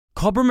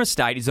Cobram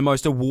Estate is the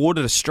most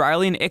awarded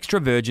Australian extra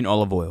virgin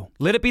olive oil.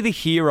 Let it be the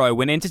hero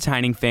when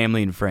entertaining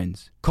family and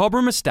friends.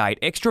 Cobram Estate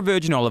extra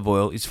virgin olive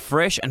oil is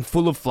fresh and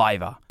full of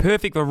flavour.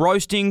 Perfect for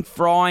roasting,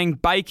 frying,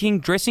 baking,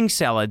 dressing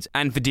salads,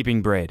 and for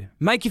dipping bread.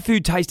 Make your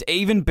food taste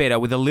even better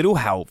with a little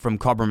help from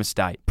Cobram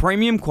Estate.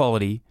 Premium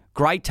quality,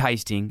 great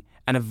tasting,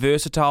 and a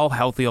versatile,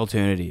 healthy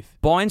alternative.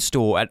 Buy and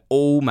store at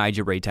all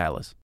major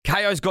retailers.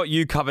 KO's got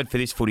you covered for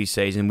this footy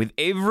season with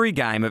every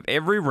game of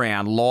every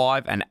round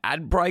live and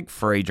ad break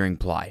free during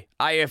play.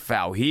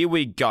 AFL, here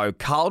we go.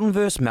 Carlton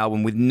versus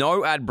Melbourne with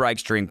no ad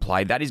breaks during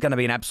play. That is going to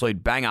be an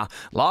absolute banger.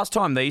 Last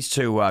time these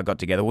two got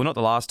together, well, not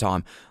the last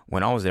time.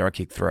 When I was there, I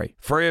kicked 3.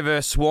 Freo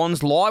versus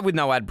Swans, live with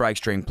no ad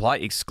breaks during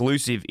play,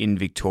 exclusive in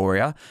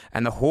Victoria.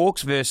 And the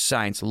Hawks versus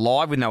Saints,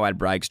 live with no ad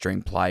breaks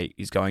during play,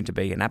 is going to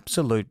be an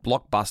absolute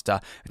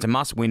blockbuster. It's a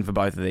must-win for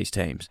both of these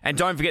teams. And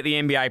don't forget the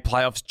NBA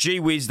playoffs. Gee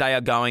whiz, they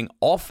are going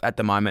off at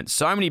the moment.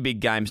 So many big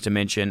games to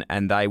mention,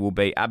 and they will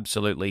be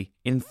absolutely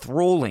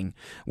enthralling.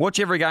 Watch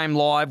every game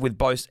live with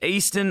both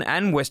Eastern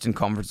and Western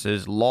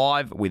conferences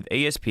live with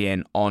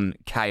ESPN on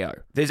KO.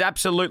 There's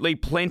absolutely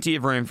plenty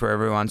of room for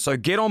everyone, so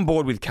get on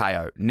board with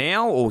KO.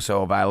 Now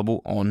also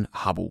available on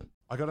Hubble.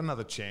 I got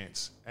another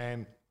chance,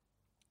 and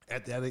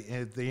at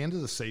the end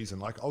of the season,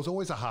 like I was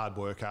always a hard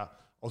worker.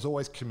 I was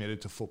always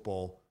committed to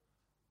football.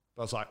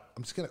 But I was like,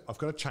 I've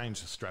got to change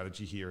the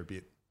strategy here a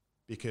bit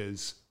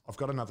because I've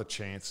got another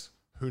chance.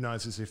 Who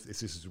knows if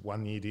this is a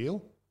 1-year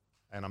deal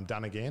and I'm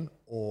done again,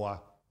 or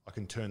I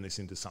can turn this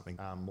into something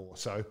more.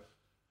 So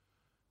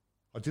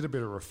I did a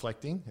bit of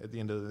reflecting at the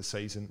end of the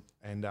season,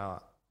 and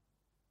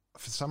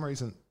for some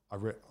reason, I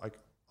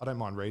don't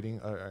mind reading,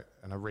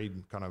 and I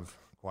read kind of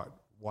quite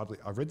widely.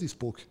 I read this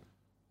book,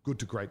 Good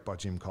to Great by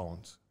Jim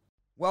Collins.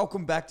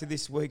 Welcome back to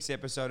this week's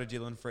episode of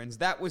Dylan Friends.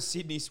 That was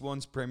Sydney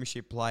Swans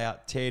premiership player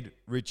Ted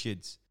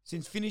Richards.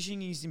 Since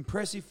finishing his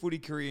impressive footy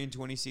career in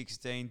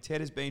 2016,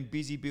 Ted has been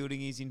busy building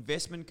his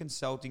investment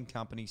consulting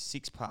company,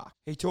 Six Park.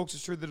 He talks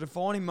us through the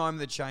defining moment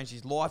that changed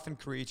his life and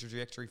career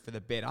trajectory for the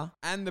better,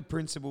 and the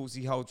principles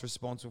he holds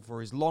responsible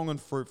for his long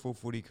and fruitful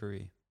footy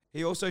career.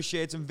 He also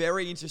shared some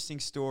very interesting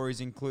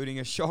stories, including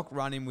a shock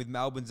run-in with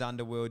Melbourne's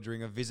underworld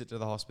during a visit to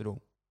the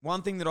hospital.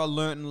 One thing that I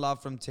learnt and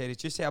loved from Ted is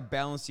just how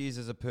balanced he is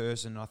as a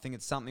person. I think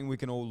it's something we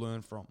can all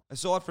learn from.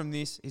 Aside from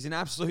this, he's an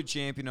absolute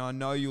champion, and I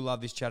know you'll love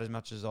this chat as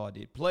much as I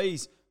did.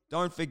 Please,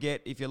 don't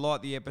forget, if you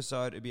like the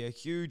episode, it'd be a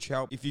huge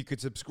help if you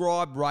could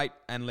subscribe, rate,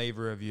 and leave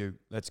a review.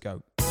 Let's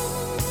go.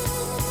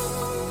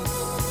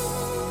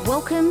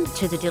 Welcome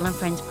to the Dylan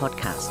Friends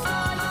podcast.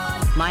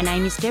 My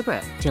name is Deborah,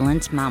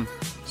 Dylan's mum.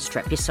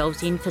 Strap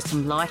yourselves in for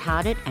some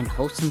lighthearted and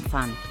wholesome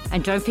fun.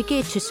 And don't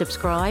forget to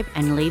subscribe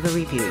and leave a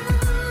review.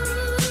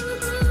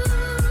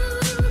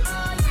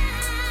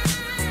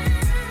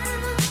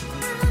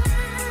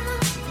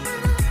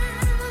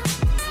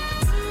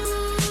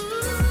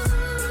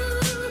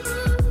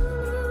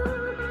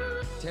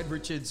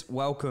 Richards,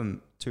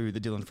 welcome to the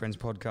Dylan Friends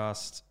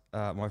podcast.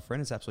 My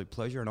friend, it's an absolute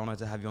pleasure and honour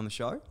to have you on the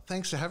show.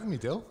 Thanks for having me,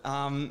 Dill.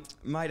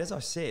 Mate, as I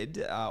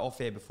said off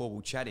air before we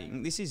were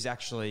chatting, this is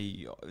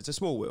actually, it's a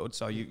small world,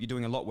 so you're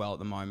doing a lot well at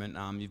the moment.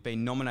 You've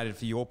been nominated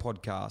for your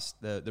podcast,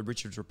 the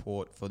Richards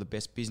Report, for the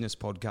Best Business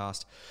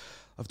Podcast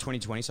of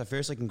 2020. So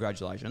firstly,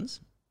 congratulations.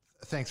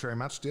 Thanks very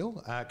much,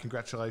 Dill.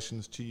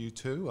 Congratulations to you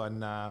too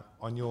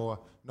on your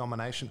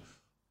nomination.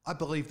 I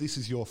believe this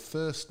is your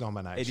first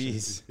nomination. It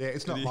is. Yeah,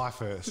 it's not my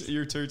first.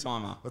 You're a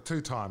two-timer. A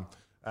two-time.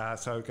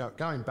 So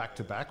going back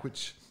to back,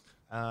 which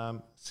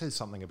says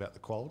something about the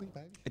quality,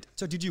 maybe.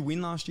 So did you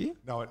win last year?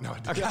 No, I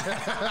didn't. Okay.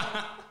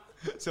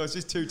 So it's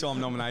just two-time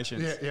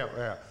nominations.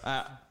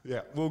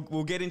 Yeah.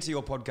 We'll get into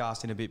your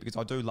podcast in a bit because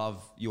I do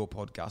love your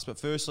podcast. But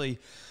firstly,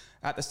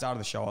 at the start of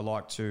the show, I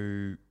like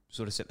to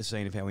sort of set the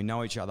scene of how we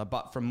know each other.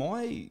 But from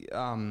my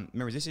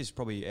memories, this is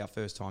probably our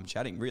first time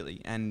chatting,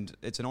 really, and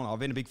it's an honour. I've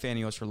been a big fan of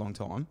yours for a long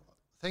time.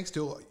 Thanks,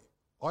 Dill.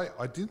 I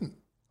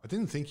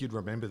didn't think you'd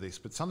remember this,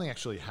 but something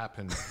actually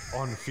happened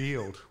on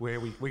field where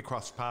we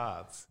crossed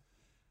paths.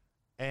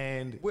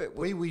 And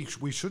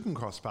we shouldn't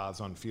cross paths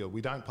on field.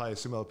 We don't play a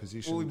similar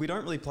position. Well, we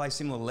don't really play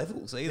similar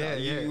levels either.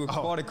 Yeah. You were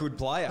quite a good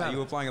player. No. You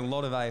were playing a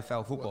lot of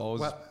AFL football.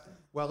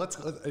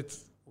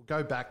 Let's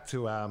go back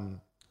to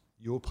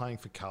you were playing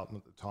for Carlton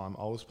at the time.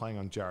 I was playing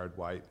on Jared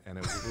Waite, and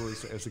it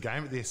was a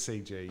game at the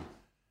SCG,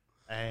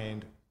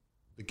 and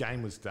the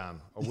game was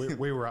done.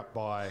 We were up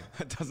by...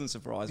 That doesn't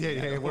surprise me.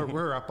 Yeah, we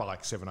were up by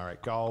like 7 or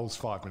 8 goals,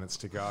 5 minutes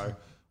to go.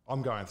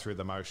 I'm going through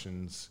the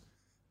motions,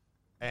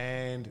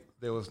 and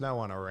there was no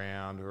one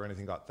around or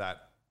anything like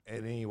that.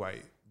 And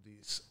anyway,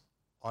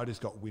 I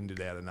just got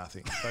winded out of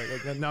nothing.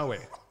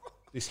 Nowhere.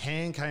 This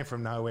hand came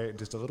from nowhere,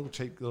 just a little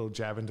cheap little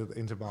jab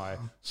into my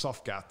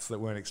soft guts that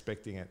weren't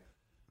expecting it.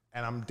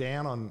 And I'm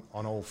down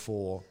on all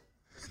four.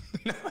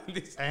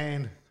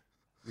 And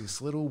this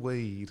little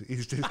weed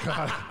is just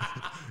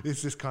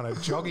kind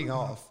of jogging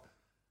off.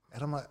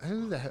 And I'm like,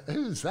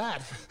 who's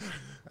that?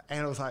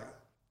 And I was like,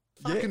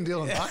 fucking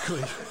Dylan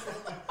Buckley.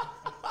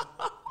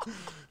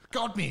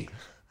 Got me.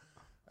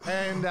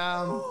 And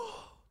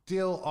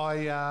Dill,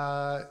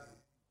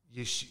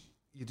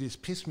 you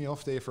just pissed me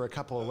off there for a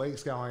couple of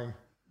weeks going,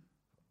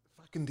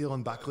 fucking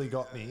Dylan Buckley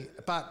got me.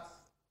 But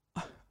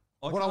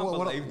what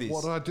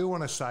I do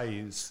want to say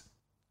is,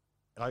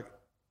 like,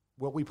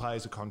 what we play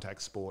is a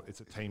contact sport.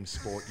 It's a team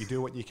sport. You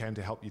do what you can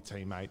to help your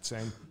teammates.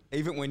 And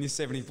even when you're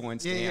 70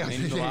 points down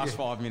in the last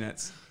 5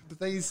 minutes. But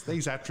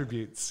these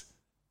attributes,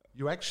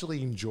 you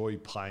actually enjoy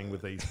playing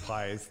with these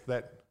players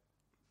that,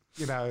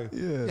 you know,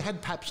 you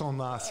had Paps on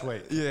last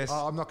week. Yes.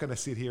 I'm not going to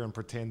sit here and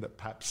pretend that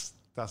Paps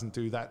doesn't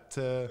do that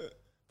to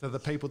the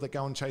people that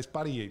go and chase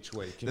Buddy each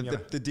week. And,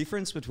 the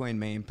difference between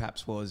me and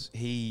Paps was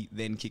he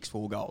then kicks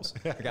 4 goals.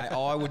 Okay,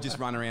 I would just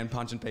run around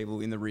punching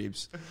people in the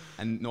ribs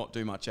and not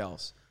do much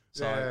else.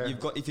 So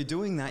if you're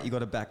doing that, you've got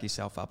to back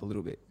yourself up a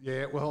little bit.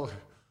 Yeah, well,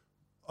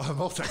 I'm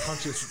also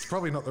conscious it's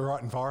probably not the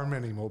right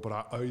environment anymore, but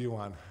I owe you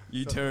one.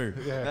 You too.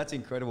 Yeah. That's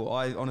incredible.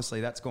 Honestly,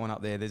 that's gone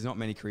up there. There's not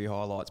many career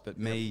highlights, but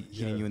me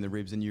hitting you in the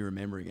ribs and you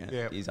remembering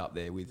it is up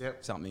there with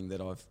something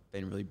that I've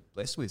been really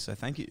blessed with. So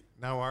thank you.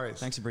 No worries.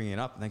 Thanks for bringing it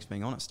up. Thanks for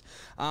being honest.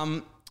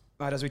 Mate,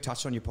 as we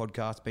touched on your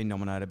podcast, been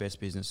nominated Best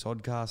Business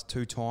Podcast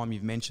 2-time.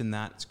 You've mentioned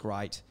that. It's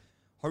great.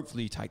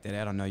 Hopefully you take that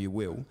out. I know you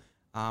will.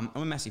 I'm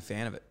a massive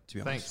fan of it, to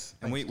be honest.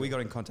 And we got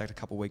in contact a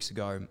couple of weeks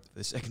ago for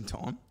the second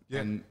time.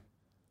 Yep. And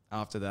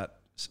after that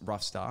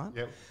rough start.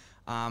 Yep.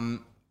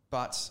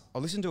 But I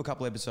listened to a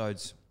couple of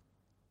episodes,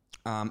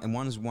 and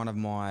one is one of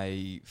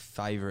my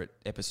favourite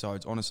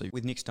episodes, honestly,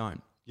 with Nick Stone.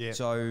 Yeah.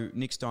 So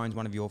Nick Stone's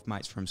one of your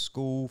mates from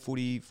school,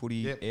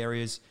 footy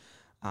areas.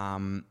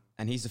 And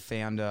he's the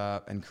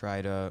founder and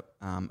creator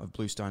of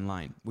Bluestone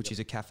Lane, which is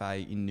a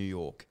cafe in New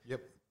York.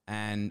 Yep.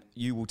 And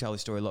you will tell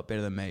this story a lot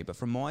better than me. But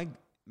from my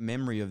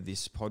memory of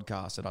this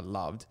podcast that I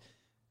loved,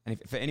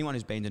 and for anyone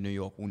who's been to New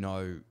York will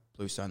know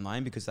Bluestone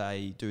Lane because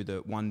they do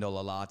the $1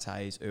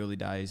 lattes early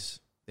days.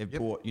 They've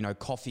brought,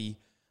 coffee,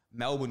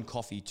 Melbourne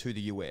coffee to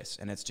the US,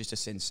 and it's just a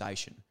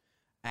sensation.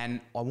 And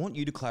I want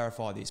you to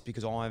clarify this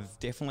because I've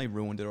definitely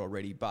ruined it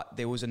already, but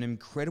there was an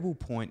incredible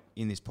point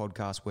in this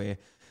podcast where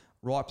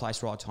right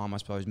place, right time, I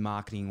suppose,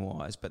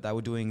 marketing-wise, but they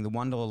were doing the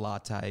 $1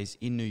 lattes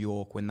in New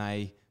York when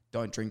they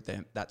don't drink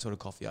that sort of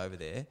coffee over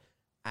there.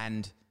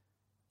 And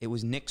it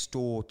was next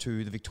door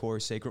to the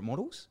Victoria's Secret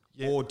models?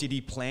 Yeah. Or did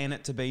he plan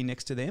it to be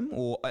next to them?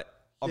 Or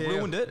I've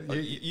ruined it.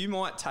 You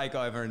might take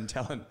over and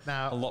tell it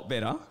a lot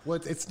better. Well,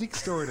 it's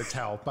Nick's story to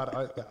tell, but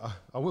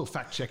I will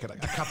fact check it a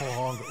couple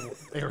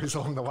of areas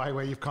along the way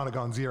where you've kind of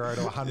gone 0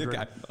 to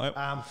 100.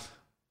 Okay.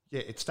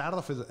 It started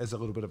off as a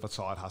little bit of a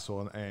side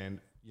hustle and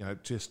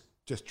just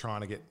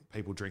trying to get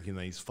people drinking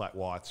these flat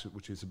whites,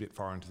 which is a bit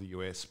foreign to the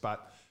US.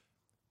 But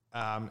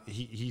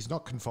he's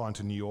not confined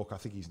to New York. I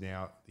think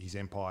his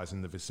empire's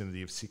in the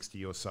vicinity of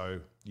 60 or so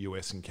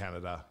US and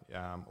Canada,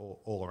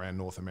 all around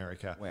North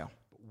America. Wow.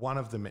 One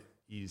of them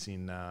is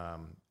in, I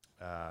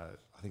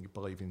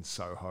believe in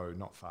Soho,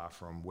 not far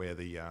from where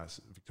the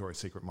Victoria's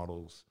Secret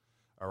models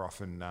are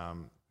often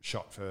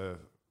shot for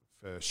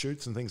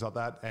shoots and things like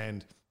that.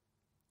 And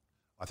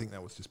I think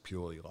that was just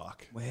purely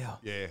luck. Wow.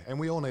 Yeah, and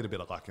we all need a bit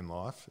of luck in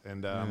life.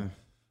 And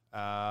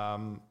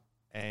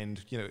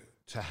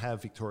to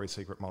have Victoria's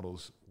Secret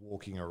models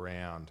walking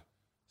around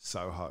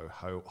Soho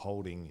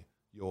holding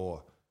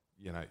your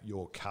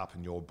cup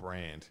and your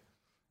brand,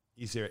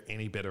 is there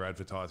any better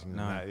advertising than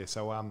that?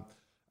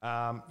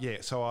 Yeah,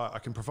 so I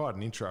can provide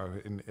an intro,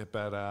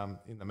 but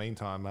in the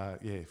meantime,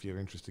 if you're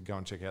interested, go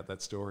and check out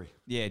that story.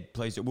 Yeah,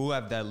 please do. We'll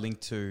have that link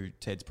to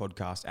Ted's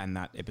podcast and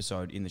that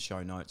episode in the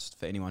show notes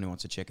for anyone who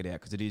wants to check it out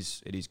because it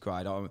is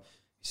great.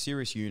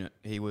 Serious unit.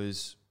 He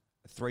was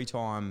a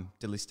 3-time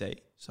delistee,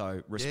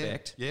 so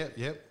respect. Yeah.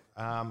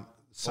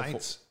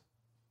 Saints,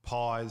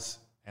 Pies,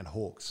 and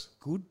Hawks.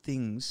 Good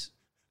things.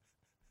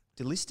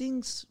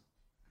 Delistings,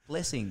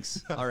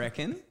 blessings, I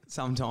reckon,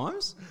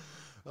 sometimes.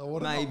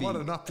 What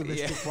an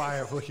optimistic way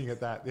of looking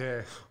at that,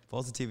 yeah.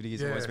 Positivity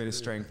has always been a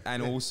strength.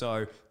 And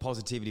also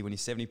positivity when you're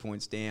 70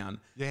 points down.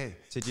 Yeah.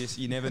 To just,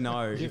 you never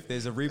know. If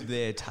there's a rib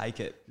there, take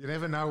it. You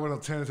never know when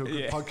it'll turn into a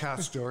good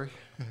podcast story.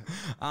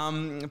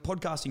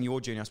 Podcasting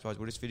your journey, I suppose.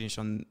 We'll just finish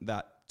on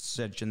that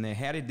section there.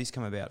 How did this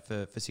come about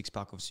for Six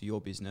Pack, obviously your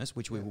business,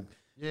 which we will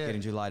get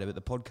into later, but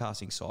the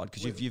podcasting side,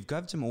 because you've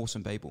got some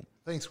awesome people.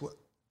 Thanks.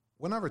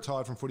 When I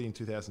retired from footy in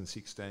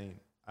 2016,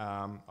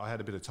 I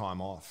had a bit of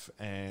time off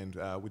and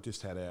we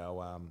just had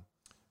our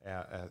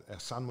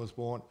son was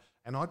born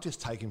and I'd just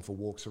take him for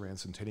walks around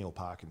Centennial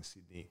Park in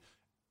Sydney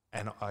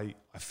and I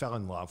fell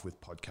in love with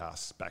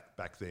podcasts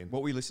back then.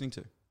 What were you listening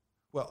to?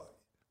 Well,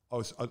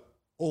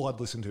 all I'd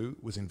listened to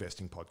was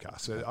investing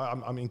podcasts. So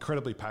I'm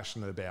incredibly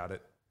passionate about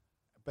it,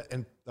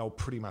 and they were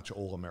pretty much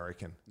all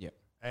American. Yep.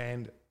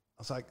 And I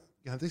was like,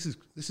 this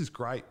is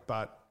great,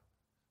 but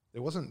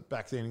there wasn't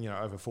back then,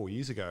 over 4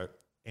 years ago,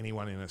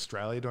 anyone in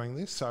Australia doing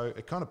this. So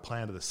it kind of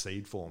planted a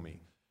seed for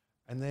me.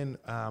 And then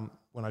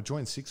when I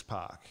joined Six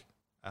Park,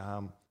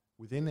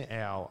 within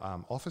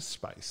our office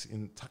space,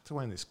 tucked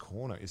away in this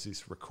corner, is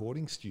this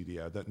recording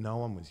studio that no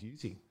one was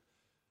using.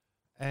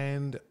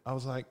 And I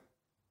was like,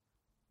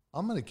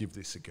 I'm going to give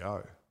this a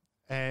go.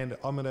 And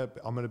I'm going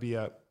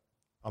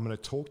to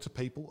talk to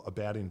people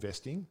about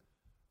investing.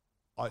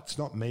 it's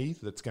not me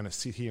that's going to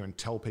sit here and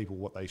tell people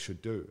what they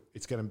should do.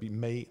 It's going to be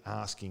me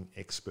asking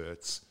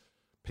experts,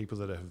 people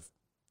that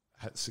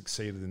have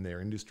succeeded in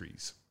their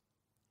industries,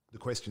 the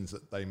questions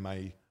that they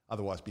may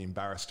otherwise be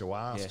embarrassed to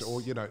ask,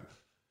 or, you know,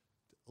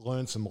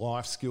 learn some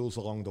life skills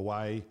along the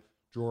way,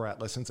 draw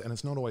out lessons. And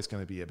it's not always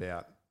going to be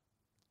about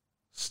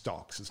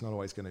stocks. It's not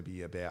always going to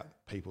be about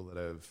people that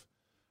have,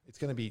 it's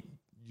going to be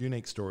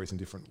unique stories in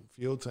different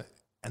fields.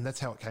 And that's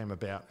how it came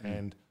about.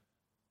 And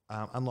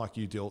unlike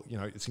you, Dill, you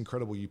know, it's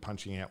incredible you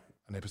punching out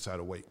an episode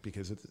a week,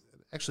 because it's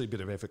actually a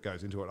bit of effort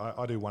goes into it.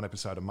 I do one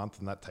episode a month,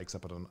 and that takes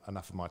up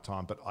enough of my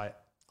time, but I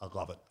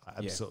love it. I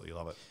absolutely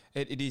love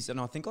it. It is. And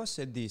I think I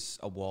said this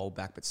a while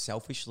back, but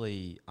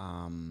selfishly,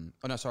 I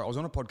was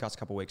on a podcast a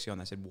couple of weeks ago,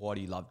 and they said, why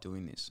do you love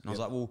doing this? And I was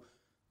like, well,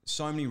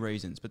 so many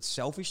reasons, but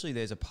selfishly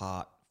there's a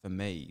part for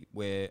me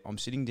where I'm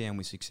sitting down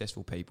with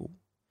successful people,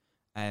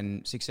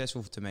 and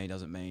successful to me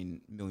doesn't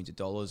mean millions of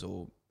dollars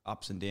or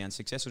ups and downs.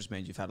 Successful just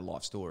means you've had a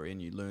life story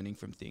and you're learning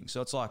from things.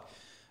 So it's like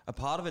a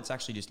part of it's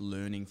actually just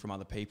learning from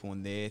other people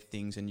and their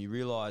things, and you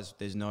realise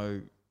there's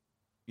no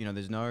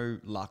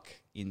luck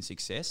in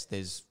success.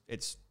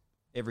 It's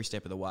every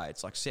step of the way.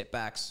 It's like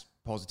setbacks,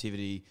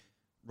 positivity,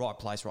 right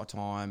place, right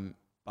time,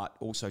 but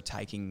also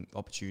taking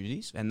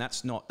opportunities. And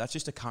that's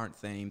just a current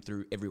theme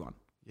through everyone.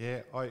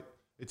 Yeah,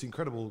 it's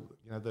incredible,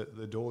 you know,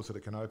 the doors that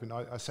it can open.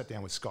 I sat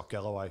down with Scott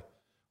Galloway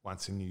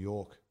once in New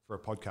York for a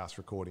podcast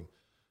recording.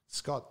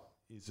 Scott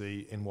is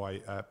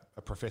a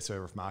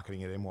professor of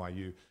marketing at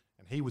NYU,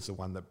 and he was the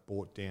one that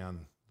brought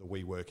down the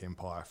WeWork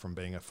empire from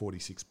being a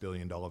 $46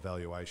 billion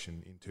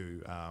valuation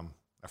into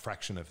a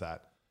fraction of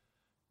that.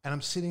 And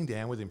I'm sitting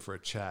down with him for a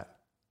chat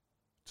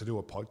to do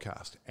a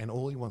podcast, and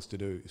all he wants to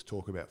do is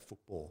talk about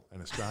football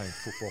and Australian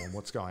football and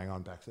what's going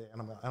on back there.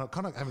 And I'm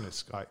kind of having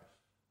this like,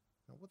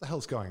 what the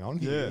hell's going on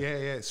here?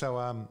 Yeah. So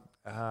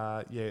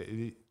I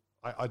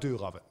do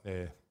love it.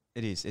 Yeah,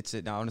 it is.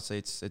 Honestly,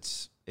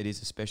 it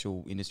is a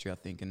special industry, I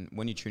think. And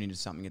when you tune into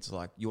something, it's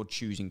like you're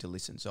choosing to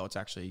listen. So it's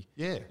actually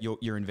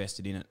you're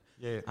invested in it.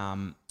 Yeah.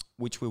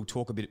 Which we'll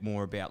talk a bit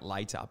more about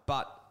later.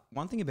 But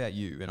one thing about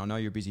you, and I know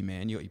you're a busy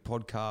man, you got your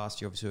podcast,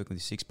 you're obviously working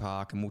with Six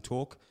Park, and we'll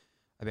talk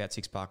about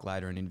Six Park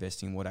later and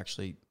investing in what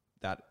actually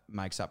that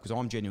makes up, because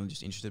I'm genuinely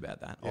just interested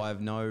about that. I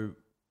have no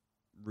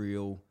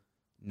real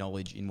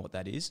knowledge in what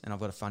that is, and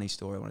I've got a funny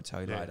story I want to tell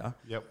you later.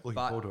 Yep,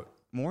 looking forward to it.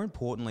 More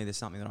importantly, there's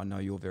something that I know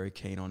you're very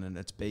keen on, and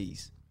it's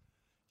bees.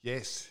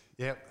 Yes,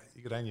 yep.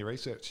 You got to own your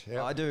research.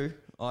 Yep. I do.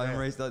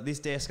 This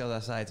desk, as I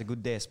say, it's a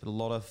good desk, but a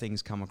lot of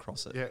things come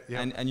across it.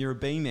 Yeah. And you're a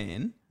bee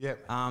man.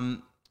 Yep.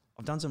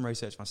 I've done some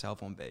research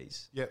myself on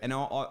bees. Yep. And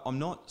I'm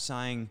not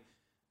saying,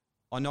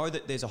 I know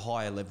that there's a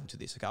higher level to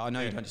this. Okay, I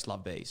know you don't just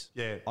love bees.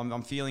 Yeah.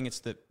 I'm feeling it's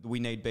that we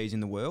need bees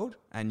in the world,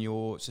 and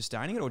you're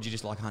sustaining it, or do you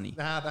just like honey?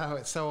 No.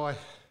 So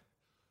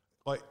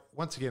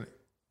once again,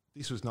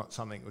 this was not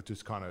something which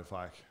was kind of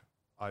like,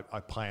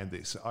 I planned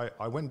this.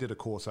 I went and did a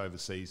course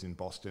overseas in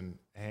Boston,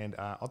 and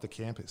on the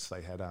campus,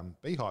 they had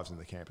beehives in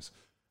the campus.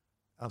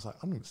 I was like,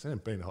 I've never seen a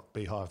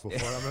beehive before.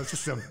 I was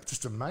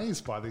just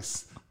amazed by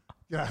this,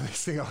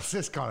 this thing. I was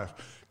just kind of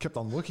kept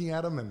on looking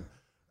at them,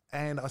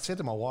 and I said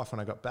to my wife when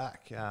I got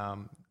back,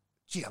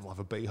 gee, I'd love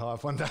a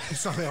beehive one day,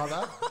 something like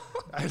that.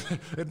 And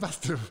it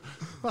must have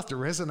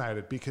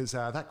resonated, because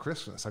that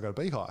Christmas I got a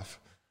beehive,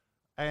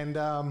 and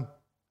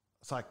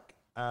it's like,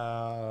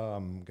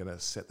 I'm going to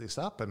set this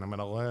up and I'm going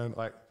to learn.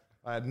 Like,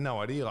 I had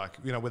no idea,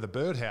 with a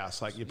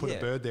birdhouse, like you put a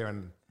bird there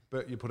and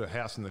you put a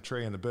house in the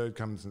tree and the bird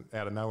comes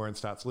out of nowhere and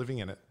starts living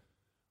in it.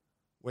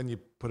 When you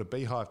put a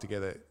beehive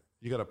together,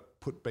 you got to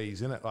put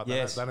bees in it. Like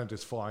they don't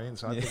just fly in.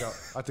 So I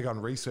had to go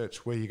and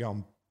research where you go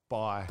and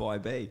buy a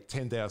bee.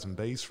 10,000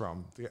 bees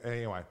from.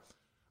 Anyway,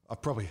 I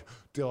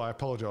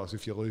apologise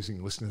if you're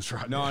losing listeners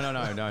right now.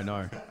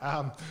 No.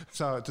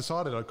 So I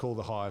decided I'd call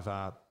the hive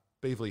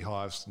Beaverly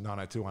Hives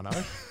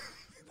 90210.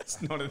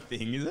 That's not a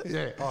thing, is it?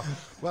 Yeah. Oh,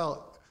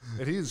 well,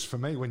 it is for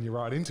me when you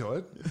write into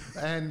it,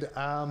 and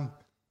I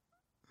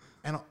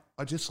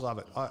just love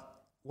it.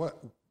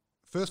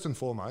 First and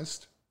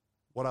foremost,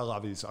 what I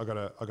love is I got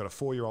a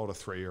 4-year-old, a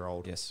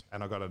 3-year-old, yes,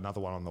 and I got another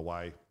one on the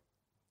way,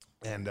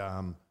 and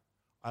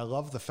I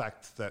love the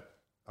fact that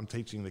I'm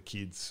teaching the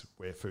kids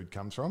where food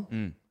comes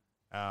from.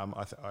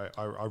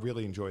 I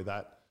really enjoy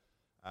that.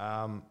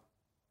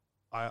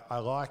 I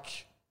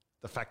like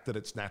the fact that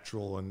it's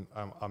natural, and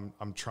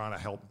I'm trying to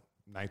help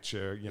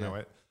nature,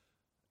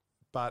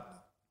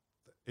 but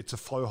it's a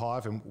flow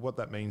hive, and what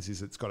that means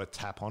is it's got a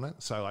tap on it.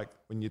 So like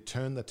when you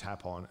turn the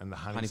tap on and the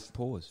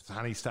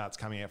honey starts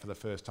coming out for the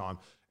first time,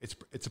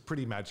 it's a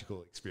pretty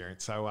magical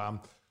experience. So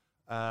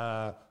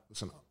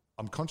listen,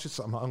 I'm conscious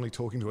I'm only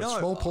talking to a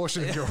small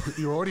portion of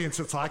your audience.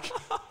 It's like,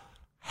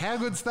 how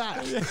good's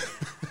that?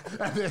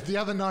 And the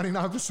other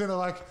 99% are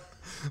like,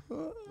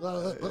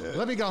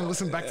 let me go and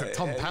listen back to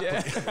Tom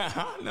Papley.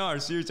 Yeah. No,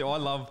 seriously, I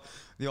love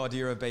the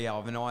idea of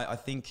beehive, and I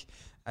think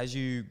as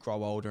you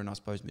grow older and I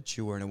suppose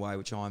mature in a way,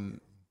 which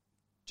I'm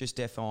just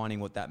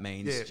defining what that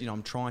means.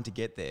 I'm trying to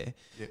get there.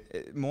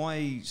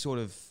 My sort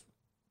of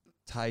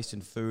taste in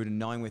food and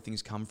knowing where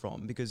things come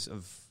from, because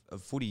of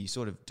of footy, you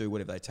sort of do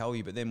whatever they tell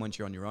you. But then once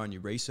you're on your own, you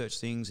research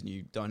things and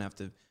you don't have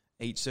to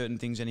eat certain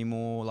things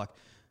anymore. Like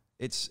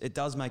it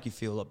does make you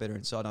feel a lot better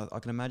inside. I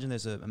can imagine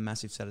there's a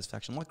massive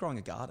satisfaction, like growing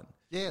a garden.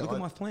 Yeah, look at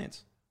my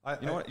plants.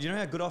 You know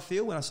how good I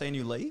feel when I see a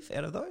new leaf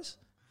out of those?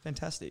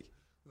 Fantastic.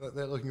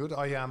 They're looking good.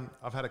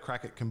 I've had a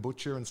crack at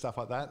kombucha and stuff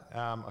like that.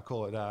 I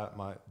call it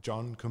my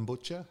John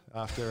Kombucha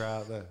after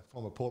the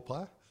former Port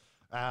player.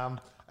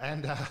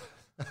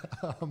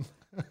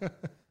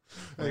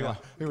 Anyway,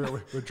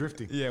 we're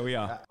drifting. Yeah, we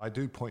are. I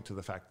do point to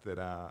the fact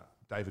that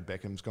David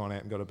Beckham's gone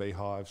out and got a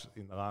beehive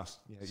in the last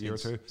year or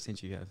two.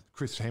 Since you have.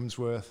 Chris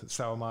Hemsworth.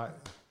 So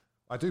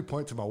I do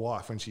point to my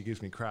wife when she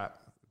gives me crap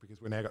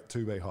because we now got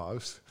 2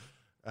 beehives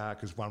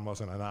because one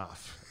wasn't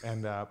enough,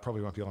 and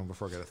probably won't be long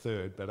before I get a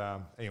third.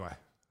 But anyway.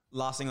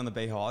 Last thing on the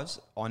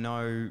beehives, I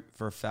know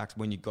for a fact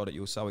when you got it,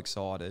 you were so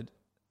excited.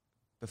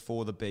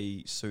 Before the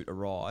bee suit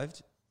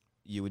arrived,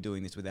 you were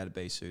doing this without a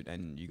bee suit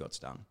and you got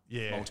stung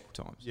multiple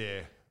times.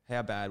 Yeah.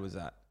 How bad was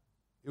that?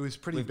 It was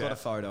pretty We've bad. got a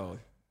photo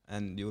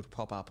and it would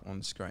pop up on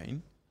the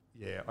screen.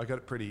 Yeah, I got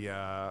it pretty...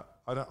 I'm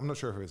not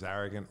sure if it was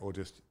arrogant or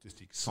just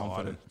excited.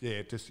 Confident.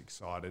 Yeah, just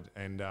excited.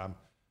 And I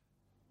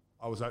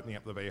was opening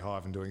up the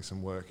beehive and doing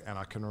some work, and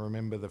I can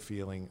remember the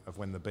feeling of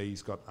when the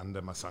bees got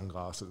under my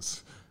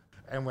sunglasses.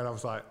 And when I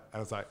was like,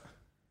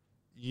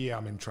 yeah,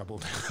 I'm in trouble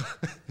now.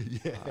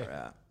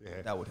 Yeah.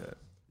 That would hurt.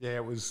 Yeah,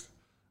 it was...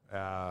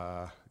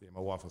 my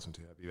wife wasn't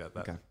too happy about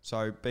that. Okay.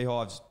 So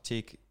beehives,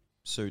 tick.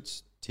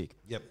 Suits, tick.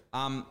 Yep.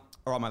 All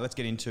right, mate, let's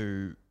get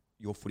into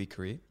your footy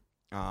career.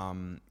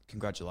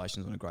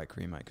 Congratulations on a great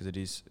career, mate, because it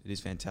is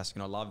fantastic.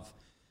 And I love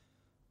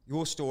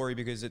your story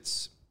because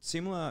it's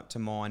similar to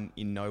mine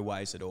in no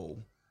ways at all.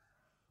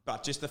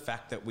 But just the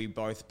fact that we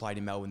both played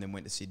in Melbourne then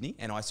went to Sydney,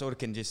 and I sort of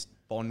can just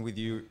bond with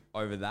you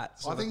over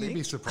that sort I think of thing. you'd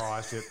be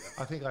surprised.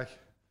 I think I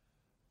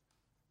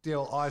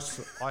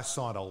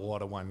signed a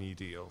lot of 1-year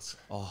deals.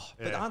 Oh,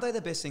 but aren't they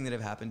the best thing that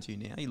have happened to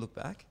you now? You look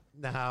back.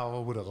 No, I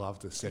would have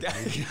loved to set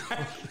me.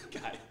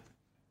 Okay.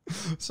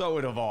 So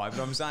would have I.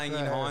 But I'm saying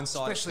in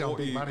hindsight,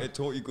 especially it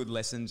taught you good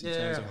lessons in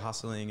terms of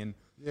hustling and.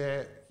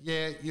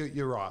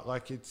 You're right.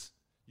 Like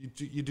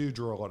you do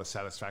draw a lot of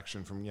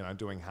satisfaction from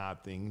doing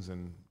hard things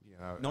and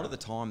Not at the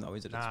time though,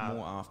 is it? It's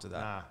more after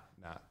that.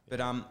 Nah. But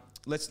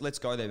let's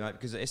go there, mate,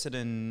 because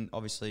Essendon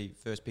obviously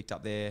first picked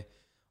up there,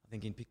 I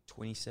think in pick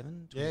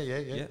 27. Yeah.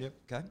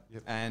 Okay.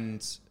 Yep.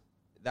 And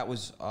that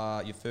was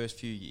your first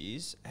few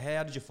years.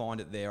 How did you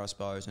find it there, I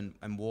suppose,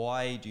 and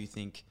why do you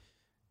think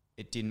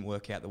it didn't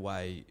work out the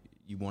way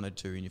you wanted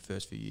to in your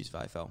first few years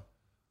of AFL?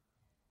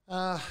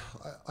 I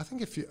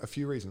think a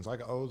few reasons.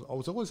 Like I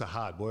was always a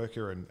hard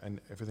worker and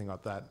everything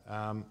like that.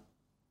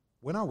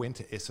 When I went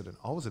to Essendon,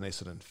 I was an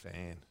Essendon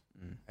fan,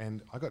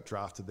 and I got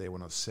drafted there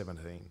when I was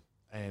 17,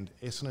 and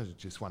Essendon had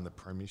just won the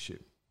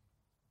premiership.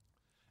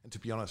 And to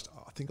be honest,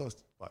 I think I was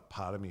like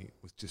part of me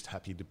was just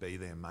happy to be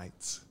their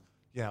mates.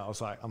 Yeah, I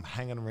was like, I'm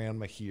hanging around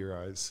my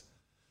heroes.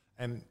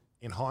 And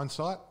in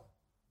hindsight,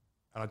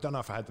 and I don't know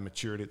if I had the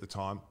maturity at the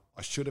time,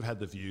 I should have had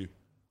the view,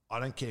 I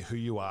don't care who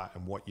you are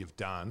and what you've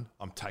done,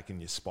 I'm taking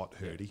your spot,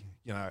 Hurdy,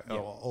 or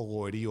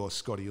Lloydie or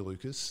Scotty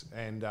Lucas.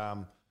 And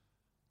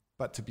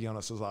but to be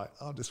honest, I was like,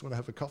 I just want to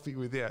have a coffee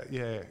with you.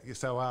 Yeah.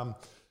 So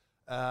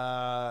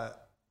I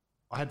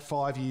had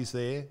 5 years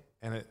there,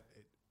 and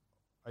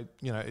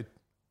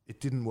it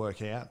didn't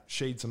work out.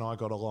 Sheeds and I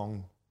got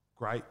along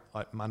great,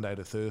 like Monday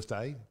to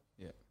Thursday.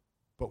 Yeah.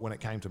 But when it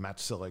came to match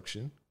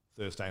selection,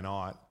 Thursday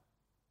night,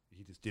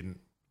 he just didn't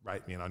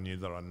rate me, and I knew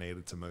that I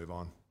needed to move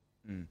on.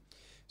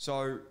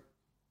 So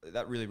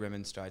that really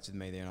remonstrates with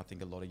me there, and I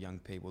think a lot of young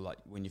people, like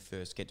when you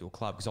first get to a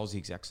club, because I was the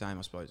exact same,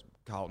 I suppose.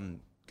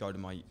 Carlton, go to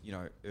my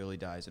early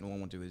days, and all I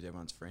want to do is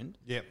everyone's friend.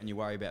 Yep. And you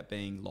worry about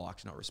being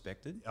liked, not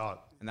respected. Oh,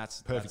 and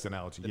that's perfect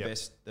analogy.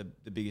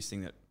 The biggest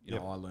thing that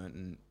I learned,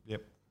 and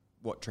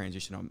what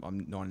transition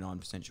I'm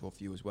 99% sure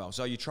for you as well.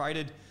 So you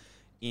traded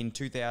in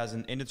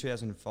end of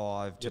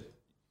 2005 to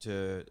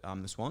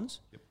the Swans.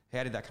 Yep.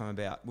 How did that come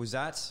about? Was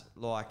that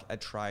like a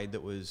trade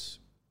that was?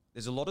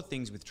 There's a lot of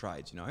things with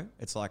trades,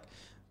 It's like,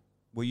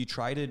 were you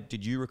traded?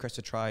 Did you request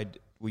a trade?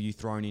 Were you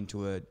thrown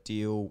into a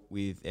deal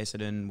with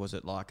Essendon? Was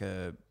it like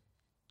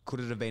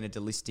could it have been a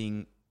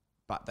delisting,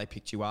 but they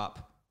picked you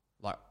up?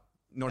 Like,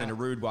 not in a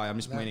rude way, I'm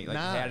just meaning,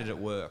 how did it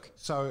work?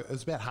 So it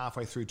was about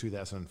halfway through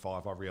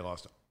 2005, I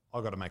realised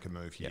I've got to make a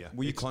move here.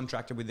 Were you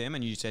contracted with them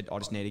and you said, I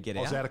just need to get out?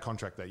 I was out of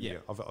contract that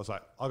year. I was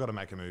like, I've got to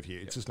make a move here.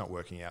 It's just not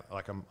working out.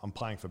 Like, I'm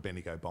playing for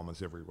Bendigo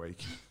Bombers every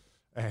week.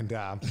 And,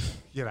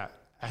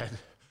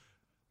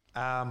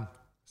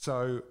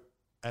 so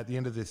at the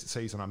end of this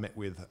season, I met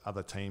with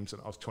other teams,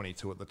 and I was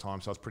 22 at the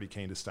time, so I was pretty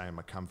keen to stay in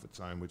my comfort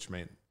zone, which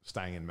meant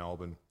staying in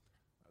Melbourne.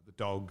 The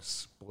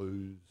Dogs,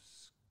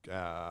 Blues,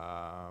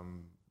 were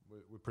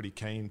pretty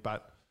keen,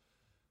 but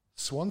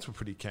Swans were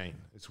pretty keen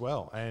as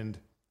well. And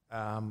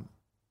I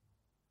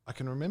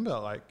can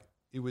remember,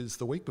 it was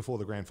the week before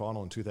the grand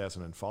final in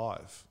 2005.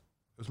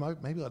 It was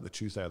maybe like the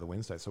Tuesday or the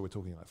Wednesday, so we're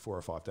talking like 4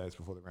 or 5 days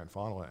before the grand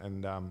final.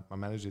 And my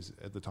managers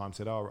at the time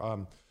said,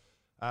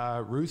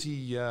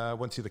 Roosie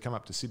wants you to come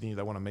up to Sydney.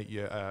 They want to meet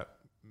you.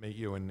 meet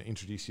you and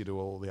introduce you to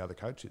all the other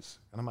coaches.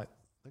 And I'm like,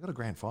 they got a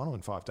grand final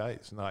in 5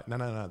 days. And they're like,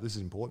 no, this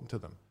is important to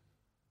them.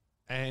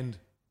 And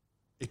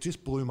it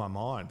just blew my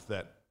mind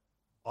that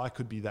I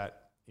could be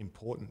that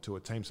important to a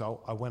team.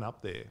 So I went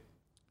up there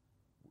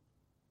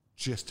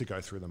just to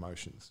go through the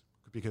motions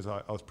because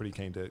I was pretty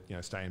keen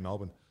to, stay in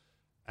Melbourne.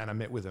 And I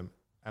met with them,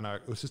 and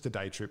it was just a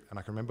day trip. And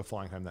I can remember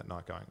flying home that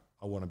night going,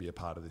 I want to be a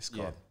part of this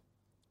club. Yeah.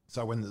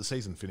 So when the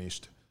season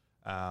finished,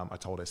 I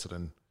told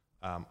Essendon,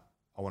 I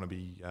want to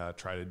be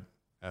traded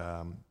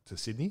to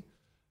Sydney.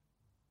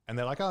 And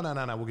they're like, oh, no,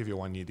 we'll give you a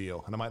 1 year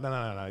deal. And I'm like,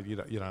 no, you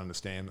don't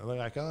understand. And they're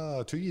like,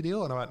 oh, 2 year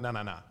deal? And I'm like, no,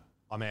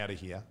 I'm out of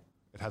here.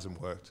 It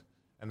hasn't worked.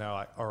 And they're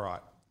like, all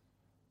right,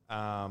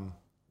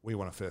 we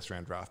want a first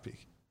round draft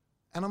pick.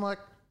 And I'm like,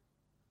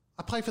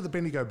 I play for the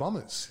Bendigo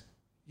Bombers.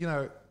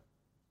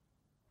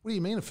 What do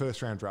you mean a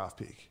first round draft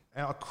pick?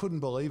 And I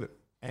couldn't believe it.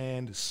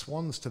 And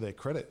Swans, to their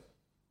credit,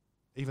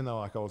 even though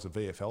I was a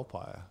VFL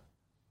player,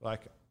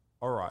 like,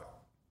 all right,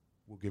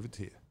 we'll give it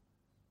to you.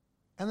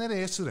 And then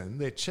Essendon,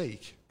 their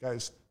cheek,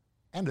 goes,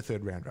 and a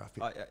third round draft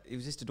pick. It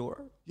was this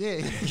Dodoro?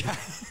 Yeah.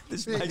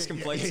 This makes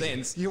complete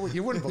sense. You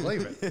wouldn't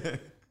believe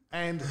it.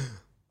 And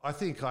I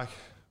think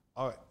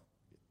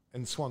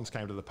and Swans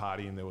came to the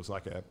party and there was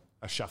like a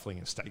shuffling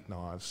of steak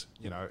knives,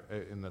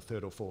 in the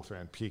third or fourth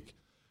round pick.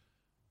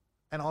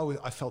 And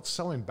I felt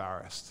so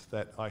embarrassed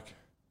that I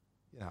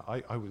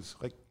was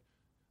like,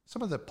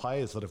 some of the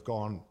players that have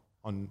gone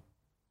on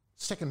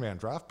second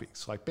round draft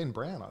picks, like Ben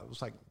Brown, I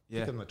was like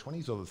picking in the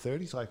 20s or the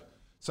 30s.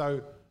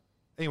 So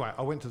anyway,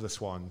 I went to the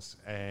Swans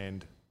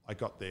and I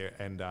got there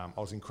and I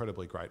was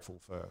incredibly grateful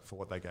for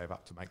what they gave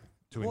up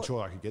to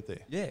ensure I could get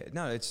there. Yeah,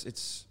 no,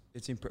 it's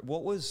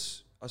what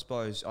was, I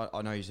suppose,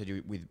 I know you said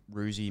you with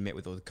Roosie, you met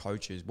with all the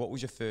coaches. What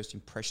was your first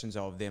impressions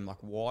of them? Like,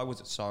 why was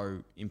it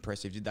so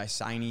impressive? Did they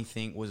say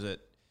anything? Was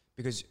it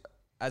because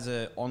as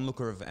an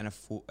onlooker of and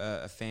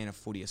a fan of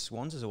footy,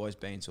 Swans has always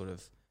been sort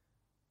of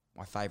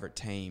my favourite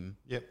team.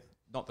 Yep.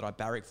 Not that I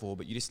barrack for,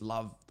 but you just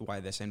love the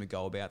way they seem to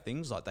go about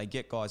things. Like they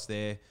get guys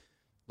there,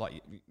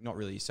 like not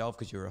really yourself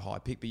because you're a high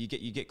pick, but you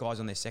get guys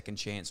on their second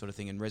chance sort of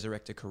thing and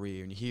resurrect a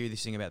career. And you hear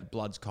this thing about the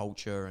Bloods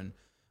culture and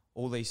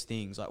all these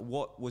things. Like,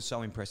 what was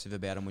so impressive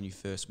about them when you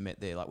first met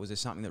there? Like, was there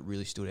something that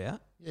really stood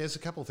out? Yeah, there's a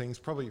couple of things.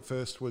 Probably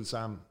first was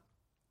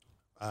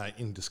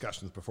in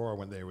discussions before I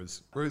went there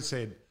was Bruce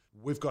said,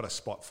 "We've got a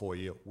spot for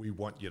you. We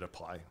want you to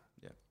play."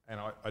 Yeah. And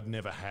I'd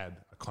never had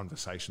a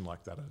conversation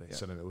like that at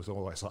Essendon. It was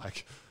always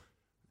like,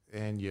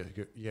 and you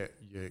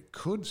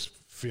could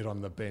fit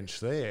on the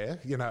bench there,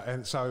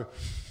 And so,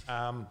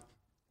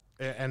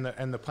 and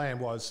the plan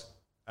was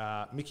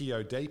Mickey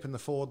O'Deep in the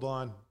forward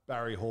line,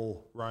 Barry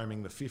Hall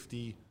roaming the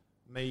 50,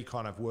 me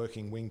kind of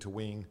working wing to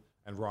wing,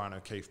 and Ryan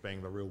O'Keefe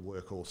being the real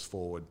workhorse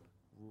forward,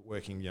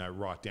 working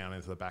right down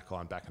into the back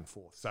line, back and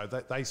forth. So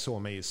they saw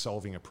me as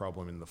solving a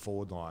problem in the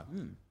forward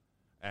line,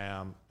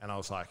 and I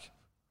was like,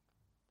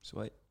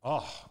 sweet.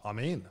 Oh, I'm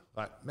in.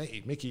 Like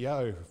me, Mickey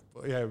O,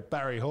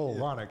 Barry Hall,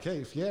 Ryan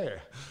O'Keefe,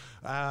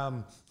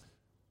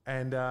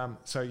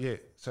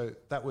 so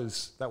that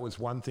was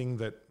one thing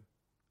that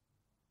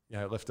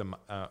left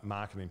a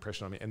mark and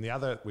impression on me. And the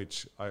other,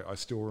 which I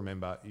still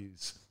remember,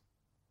 is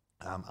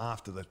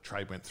after the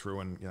trade went through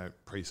and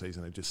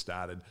pre-season had just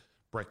started,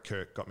 Brett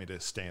Kirk got me to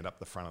stand up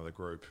the front of the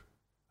group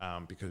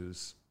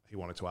because he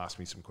wanted to ask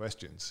me some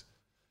questions,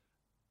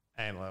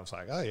 and I was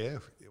like, oh yeah,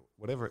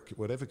 whatever,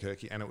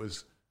 Kirky. And it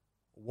was,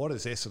 what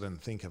does Essendon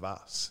think of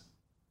us?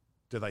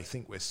 Do they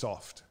think we're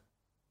soft?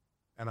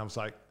 And I was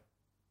like,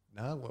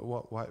 no,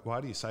 why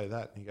do you say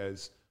that? And he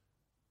goes,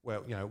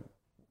 well,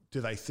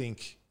 do they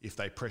think if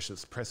they press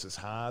us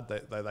hard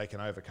that they can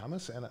overcome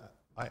us? And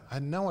I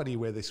had no idea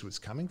where this was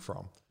coming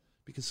from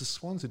because the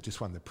Swans had just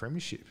won the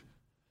premiership.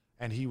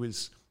 And he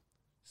was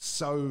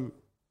so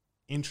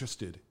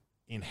interested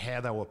in how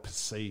they were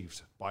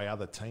perceived by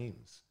other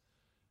teams.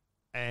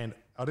 And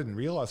I didn't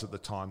realise at the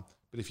time,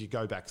 but if you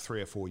go back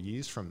 3 or 4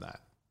 years from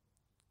that,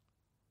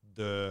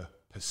 the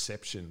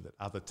perception that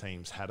other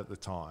teams had at the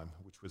time,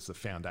 which was the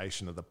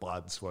foundation of the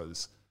Bloods,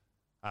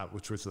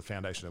 which was the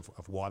foundation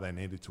of why they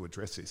needed to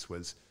address this,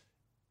 was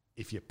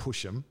if you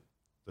push them,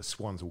 the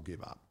Swans will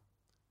give up.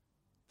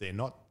 They're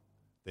not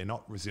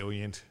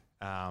resilient.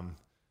 They'll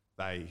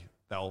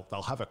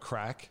have a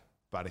crack,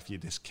 but if you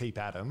just keep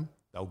at them,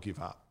 they'll give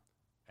up.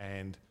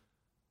 And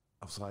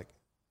I was like,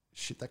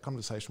 shit, that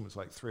conversation was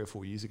like 3 or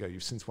 4 years ago.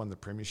 You've since won the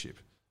premiership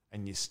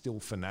and you're still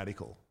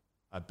fanatical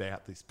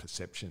about this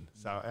perception.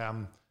 So,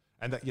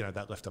 and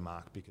that left a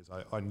mark because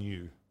I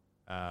knew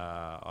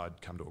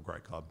I'd come to a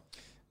great club.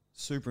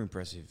 Super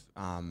impressive.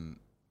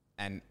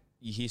 And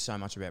you hear so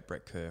much about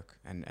Brett Kirk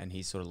and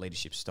his sort of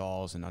leadership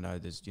styles. And I know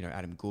there's,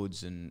 Adam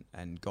Goods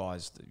and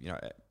guys,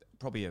 that,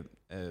 probably a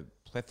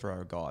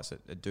plethora of guys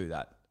that do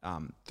that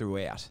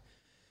throughout.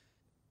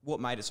 What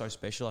made it so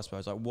special, I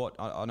suppose? Like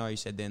I know you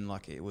said then,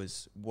 like it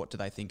was, what do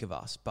they think of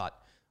us? But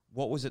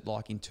what was it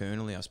like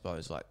internally, I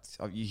suppose? Like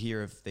you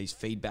hear of these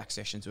feedback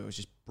sessions where it was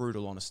just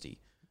brutal honesty.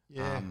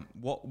 Yeah.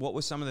 What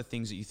were some of the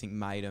things that you think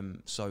made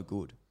them so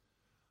good?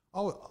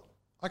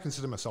 I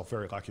consider myself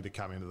very lucky to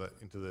come into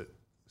the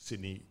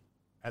Sydney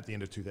at the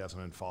end of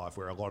 2005,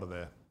 where a lot of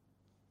the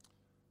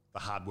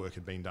hard work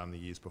had been done the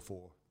years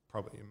before,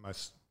 probably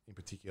most in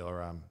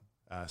particular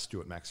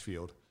Stuart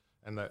Maxfield.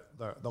 And the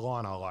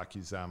line I like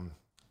is a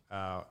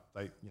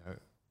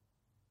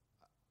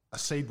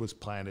seed was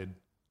planted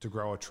to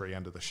grow a tree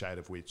under the shade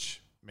of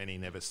which many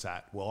never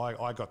sat. Well,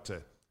 I got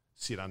to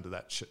sit under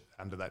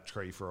that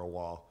tree for a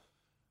while.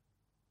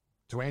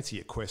 To answer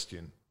your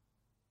question,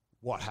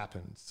 what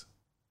happens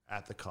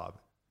at the club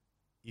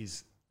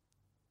is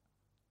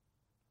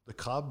the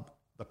club,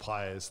 the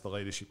players, the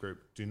leadership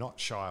group do not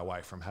shy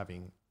away from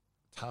having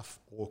tough,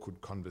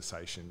 awkward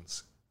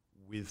conversations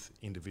with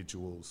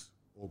individuals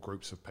or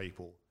groups of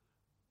people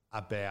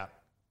about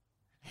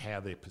how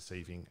they're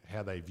perceiving,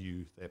 how they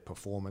view their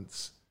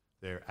performance,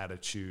 their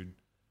attitude,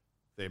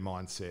 their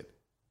mindset,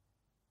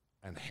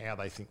 and how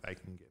they think they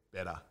can get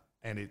better.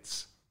 And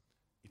it's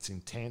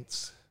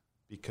intense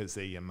because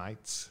they're your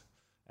mates,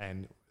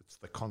 and it's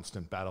the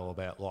constant battle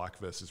about like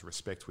versus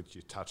respect, which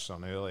you touched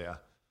on earlier.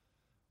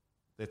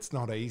 It's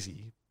not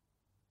easy,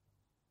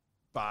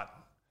 but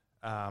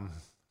on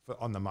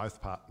the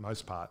most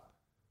part,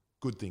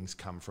 good things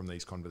come from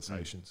these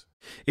conversations.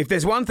 If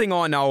there's one thing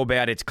I know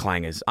about, it's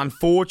clangers.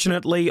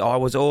 Unfortunately, I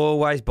was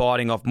always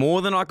biting off more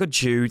than I could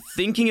chew,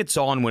 thinking it's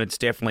on when it's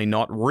definitely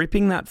not,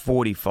 ripping that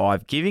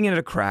 45, giving it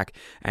a crack,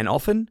 and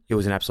often it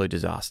was an absolute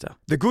disaster.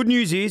 The good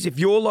news is, if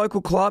your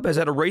local club has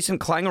had a recent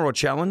clanger or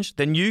challenge,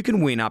 then you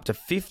can win up to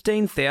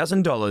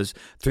 $15,000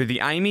 through the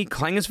AAMI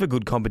Clangers for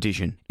Good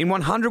competition. In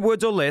 100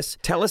 words or less,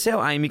 tell us how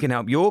AAMI can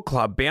help your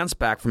club bounce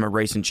back from a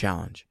recent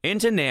challenge.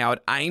 Enter now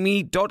at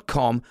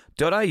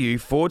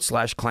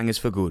aami.com.au/clangers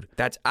for good.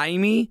 That's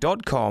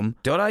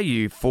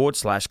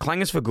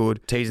aami.com.au/clangers for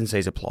good. T's and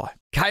C's apply.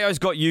 KO's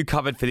got you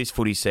covered for this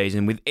footy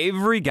season with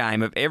every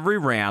game of every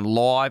round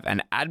live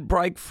and ad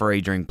break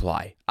free during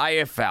play.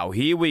 AFL,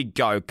 here we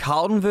go.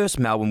 Carlton versus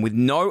Melbourne with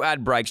no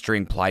ad breaks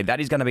during play. That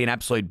is going to be an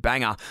absolute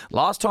banger.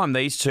 Last time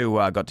these two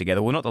got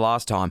together, well, not the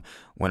last time.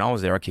 When I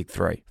was there, I kicked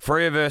 3.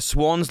 Freo versus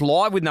Swans,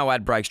 live with no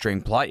ad breaks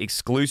during play,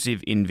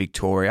 exclusive in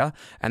Victoria.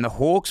 And the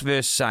Hawks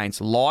versus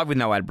Saints, live with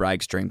no ad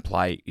breaks during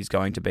play, is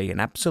going to be an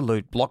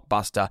absolute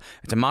blockbuster.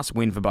 It's a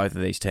must-win for both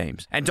of these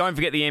teams. And don't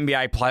forget the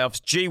NBA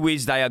playoffs. Gee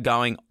whiz, they are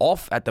going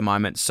off at the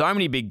moment. So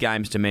many big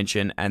games to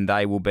mention, and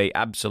they will be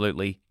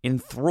absolutely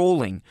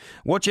enthralling.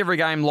 Watch every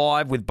game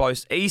live with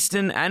both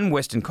Eastern and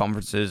Western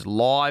conferences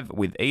live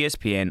with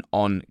ESPN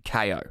on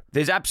KO.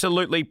 There's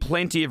absolutely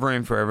plenty of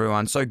room for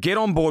everyone, so get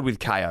on board with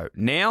KO.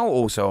 Now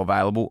also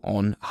available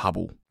on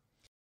Hubble.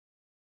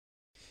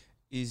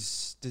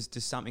 Does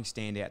something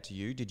stand out to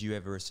you? Did you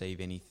ever receive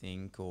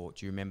anything, or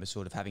do you remember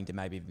sort of having to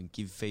maybe even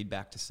give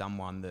feedback to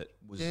someone that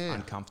was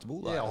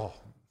uncomfortable?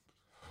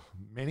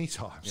 Many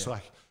times.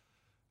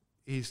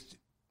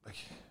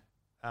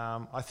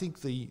 I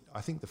think the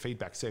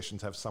feedback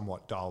sessions have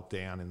somewhat dialed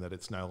down in that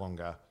it's no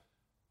longer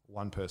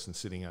one person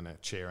sitting in a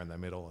chair in the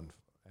middle and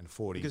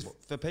 40. Because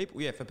for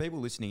people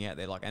listening out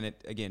there,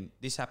 again,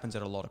 this happens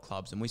at a lot of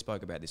clubs, and we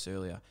spoke about this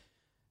earlier.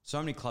 So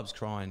many clubs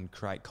try and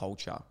create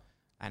culture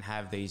and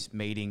have these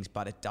meetings,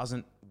 but it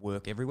doesn't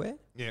work everywhere.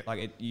 Yeah.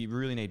 You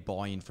really need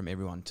buy-in from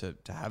everyone to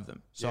have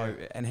them. So,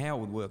 and how it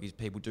would work is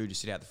people do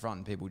just sit out the front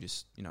and people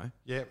just,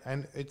 Yeah,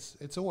 and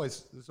there's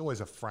always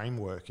a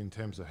framework in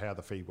terms of how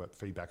the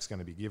feedback's going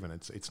to be given.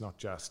 It's not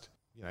just,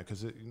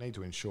 because you need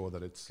to ensure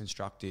that it's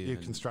constructive. Yeah,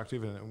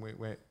 constructive,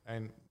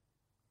 and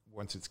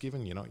once it's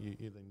given, you're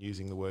then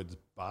using the words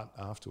 "but"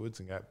 afterwards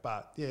and go,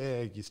 "But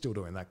yeah, you're still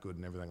doing that good"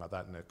 and everything like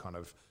that, and it kind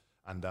of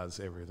undoes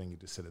everything you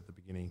just said at the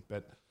beginning.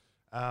 But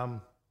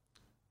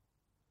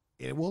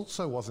it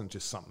also wasn't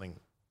just something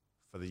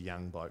for the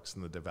young blokes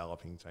and the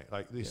developing team.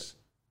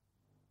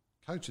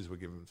 Coaches were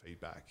given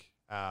feedback.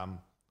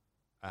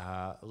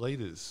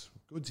 Leaders,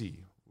 Goodsy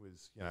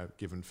was,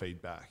 given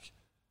feedback.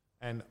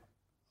 And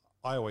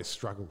I always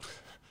struggled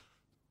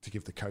to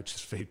give the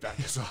coaches feedback.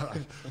 It's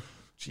like,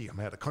 gee, I'm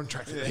out of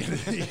contract at the end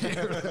of the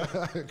year.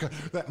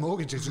 That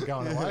mortgage isn't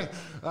going away.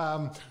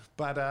 I'm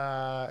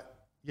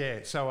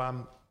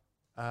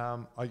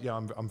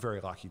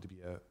very lucky to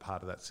be a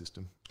part of that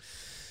system.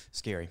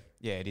 Scary.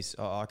 Yeah, it is.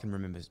 I can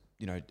remember,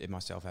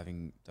 myself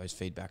having those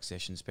feedback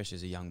sessions, especially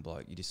as a young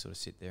bloke. You just sort of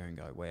sit there and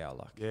go,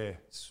 wow,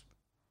 it's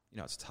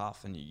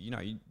tough. And,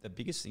 the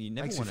biggest thing, you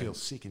never want to... Makes you feel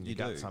sick in your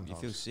gut sometimes. You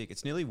feel sick.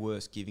 It's nearly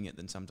worse giving it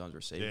than sometimes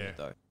receiving it,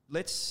 though.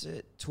 Let's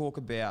talk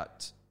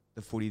about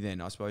the footy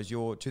then. I suppose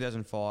your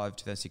 2005,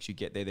 2006, you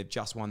get there. They've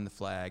just won the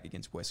flag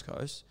against West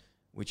Coast,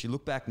 which you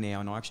look back now,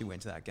 and I actually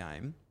went to that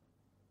game.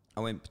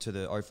 I went to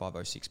the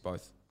 05-06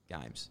 both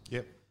games.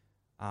 Yep.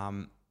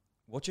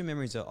 What's your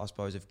memories, I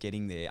suppose, of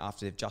getting there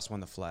after they've just won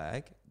the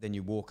flag? Then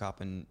you walk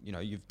up and,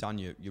 you've done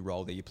your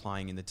role there. You're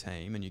playing in the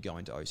team and you go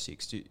into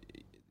 06.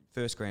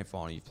 First grand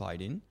final you've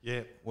played in.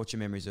 Yeah. What's your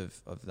memories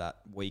of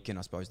that week and,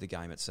 I suppose, the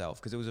game itself?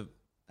 Because it was an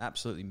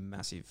absolutely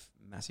massive,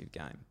 massive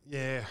game.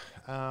 Yeah.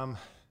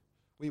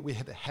 We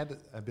had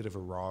a bit of a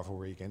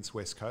rivalry against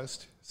West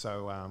Coast,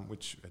 so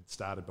which had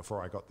started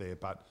before I got there.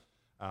 But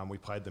we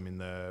played them in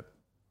the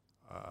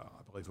I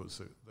believe it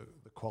was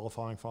the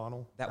qualifying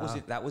final. That was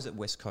it. That was at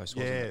West Coast,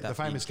 wasn't Yeah, it? That the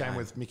famous big game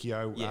with Mickey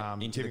O.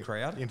 Into the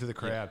crowd. Into the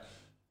crowd.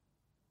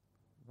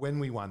 When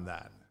we won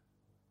that,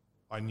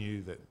 I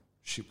knew that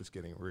shit was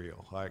getting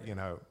real,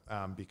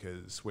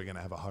 because we're going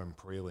to have a home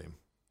prelim.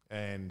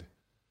 And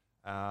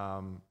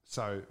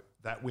so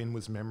that win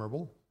was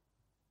memorable.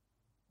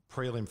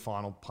 Prelim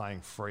final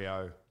playing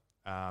Freo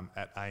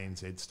at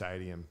ANZ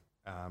Stadium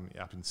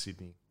up in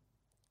Sydney.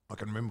 I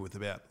can remember with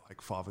about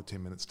 5 or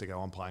 10 minutes to go,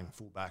 I'm playing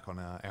full back on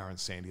Aaron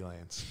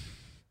Sandilands.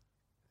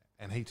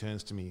 And he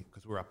turns to me,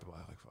 because we're up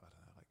by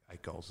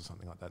 8 goals or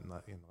something like that in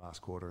the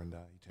last quarter, and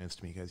he turns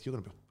to me and goes, you're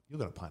going to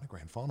play in a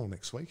grand final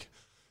next week.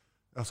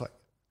 And I was like,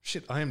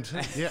 shit, I am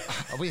too. Yeah,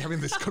 are we having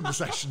this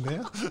conversation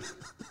now?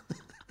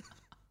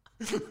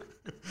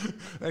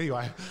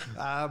 Anyway,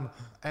 and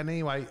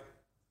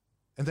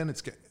then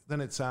it's game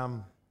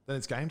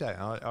day.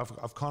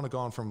 I've kind of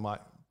gone from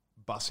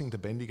busing to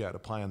Bendigo to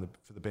play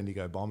for the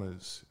Bendigo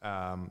Bombers.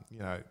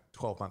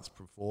 12 months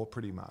before,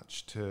 pretty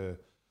much, to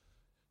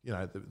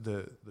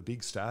the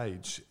big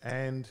stage.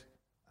 And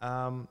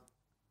I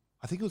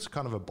think it was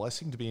kind of a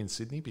blessing to be in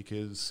Sydney,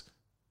 because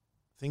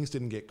things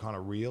didn't get kind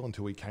of real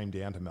until we came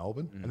down to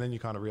Melbourne. And then you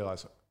kind of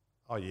realise,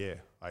 oh yeah,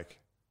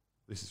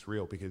 this is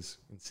real, because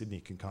in Sydney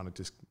you can kind of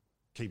just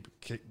keep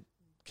it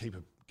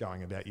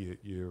going about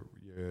your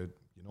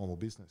normal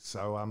business.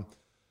 So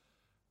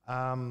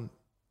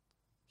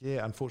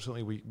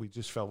unfortunately we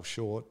just fell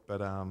short, but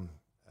to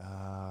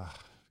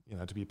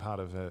be part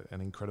of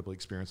an incredible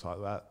experience like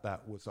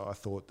that was, I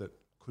thought, that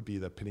could be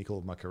the pinnacle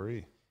of my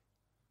career.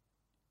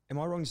 Am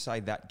I wrong to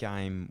say that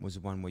game was the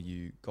one where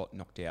you got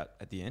knocked out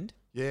at the end?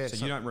 Yeah. So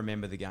you don't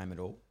remember the game at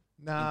all?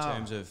 No. In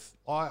terms of...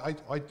 I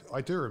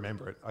do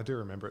remember it.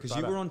 Because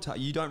you were on...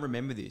 you don't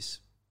remember this,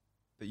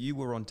 but you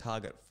were on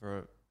target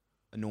for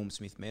a Norm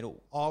Smith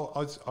medal.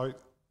 I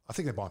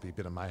think there might be a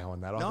bit of mayo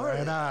in that.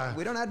 No,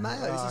 we don't add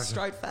mayo. This is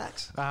straight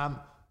facts.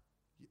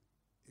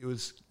 It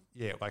was,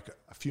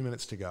 a few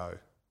minutes to go,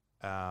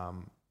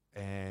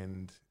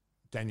 and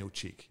Daniel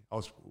Chick,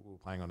 we were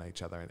playing on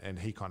each other, and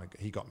he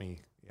got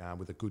me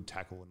with a good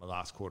tackle in the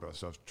last quarter,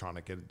 so I was trying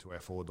to get it to our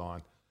forward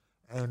line.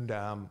 And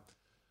I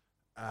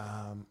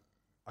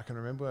can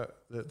remember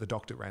the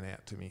doctor ran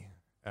out to me,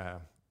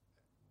 and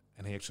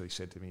he actually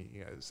said to me, he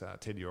goes,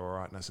 Ted, you're all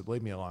right? And I said,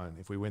 leave me alone.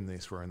 If we win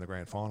this, we're in the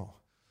grand final.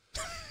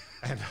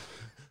 And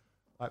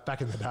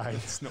back in the day...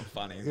 It's not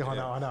funny. Yeah,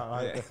 I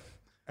know. Yeah.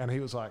 And he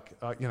was like,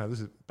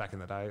 this is back in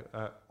the day.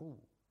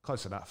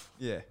 Close enough.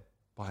 Yeah.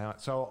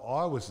 So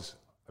I was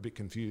a bit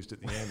confused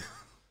at the end.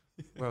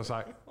 Where I was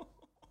like,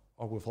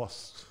 we've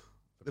lost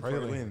the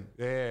prelim.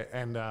 Yeah,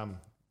 and I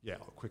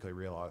quickly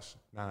realised,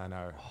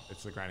 no,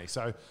 it's the granny.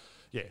 So,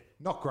 yeah,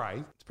 not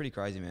great. It's pretty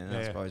crazy, man.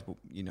 I suppose,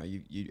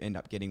 you end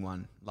up getting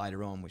one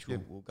later on, which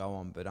we'll go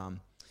on. But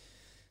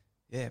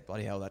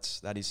bloody hell,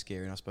 that is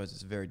scary. And I suppose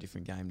it's a very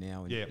different game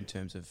now in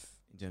terms of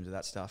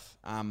that stuff.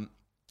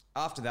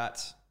 After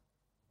that,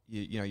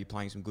 you're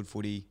playing some good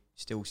footy,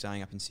 still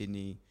staying up in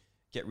Sydney,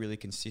 get really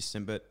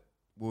consistent. But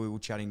we were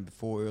chatting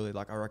before earlier,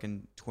 I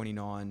reckon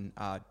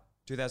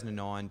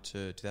 2009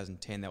 to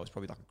 2010, that was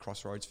probably a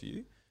crossroads for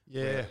you.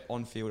 Yeah.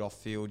 On field, off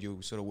field, you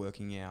were sort of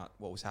working out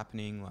what was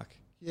happening.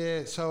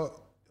 Yeah, so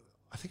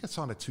I think I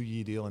signed a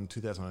 2-year deal in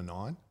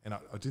 2009, and I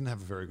didn't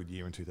have a very good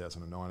year in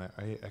 2009.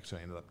 I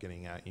actually ended up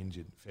getting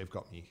injured. Fev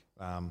got me.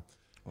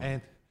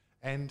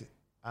 And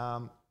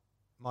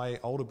my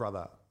older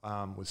brother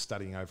was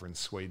studying over in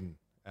Sweden,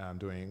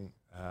 doing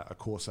a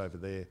course over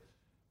there.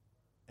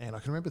 And I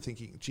can remember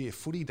thinking, gee, if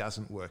footy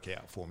doesn't work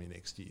out for me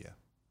next year,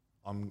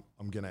 I'm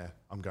going to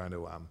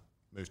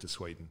move to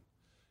Sweden,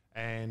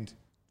 and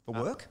for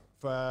work,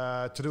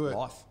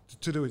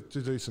 to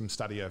do some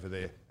study over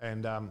there,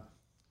 and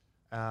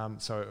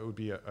so it would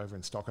be over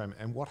in Stockholm.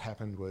 And what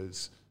happened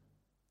was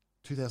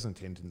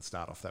 2010 didn't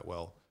start off that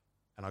well,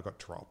 and I got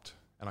dropped.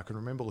 And I can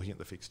remember looking at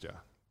the fixture,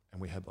 and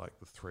we had the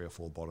 3 or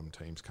 4 bottom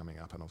teams coming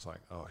up, and I was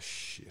like, oh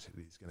shit, it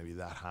is going to be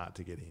that hard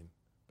to get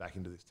back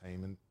into this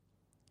team. And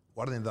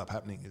what ended up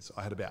happening is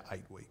I had about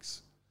 8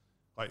 weeks.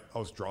 I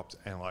was dropped,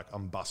 and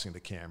I'm busing to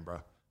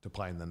Canberra to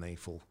play in the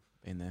NEFL.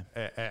 Been there.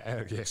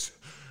 Yes.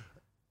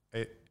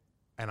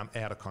 And I'm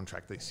out of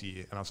contract this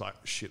year, and I was like,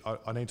 shit,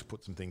 I need to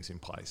put some things in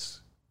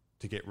place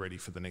to get ready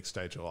for the next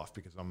stage of life,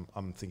 because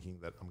I'm thinking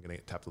that I'm going to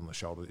get tapped on the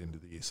shoulder at the end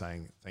of the year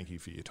saying, thank you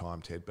for your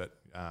time, Ted, but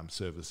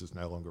service is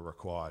no longer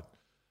required,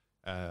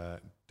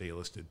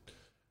 delisted.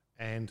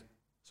 And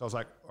so I was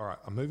like, all right,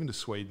 I'm moving to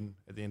Sweden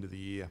at the end of the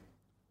year.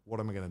 What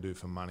am I going to do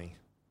for money?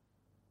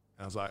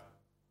 And I was like,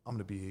 I'm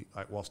going to be,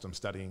 whilst I'm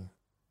studying,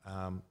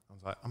 I'm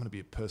going to be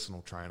a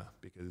personal trainer,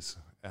 because,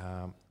 so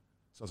I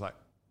was like,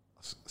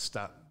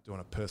 start doing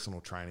a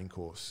personal training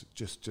course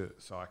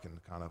so I can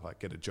kind of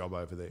get a job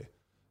over there,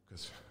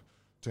 because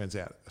turns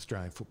out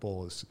Australian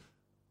footballers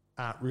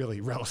aren't really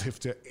relative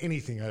to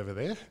anything over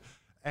there.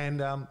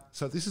 And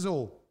so this is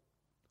all,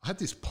 I had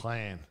this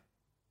plan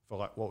for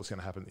what was going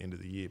to happen at the end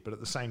of the year, but at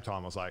the same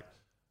time I was like,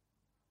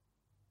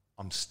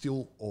 I'm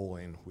still all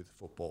in with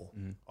football.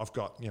 I've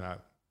got,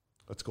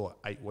 let's call it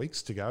 8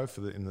 weeks to go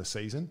in the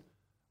season.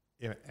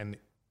 and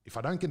if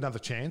I don't get another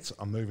chance,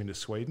 I'm moving to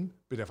Sweden.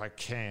 But if I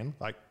can,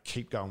 like,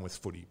 keep going with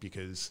footy,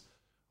 because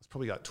I was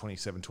probably like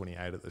 27, 28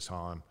 at the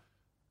time.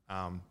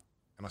 And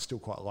I still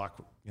quite like,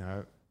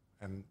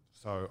 and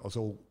so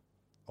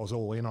I was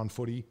all in on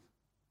footy,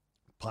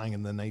 playing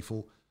in the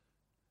NEAFL.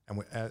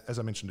 And as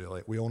I mentioned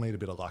earlier, we all need a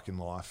bit of luck in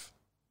life.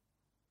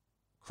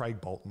 Craig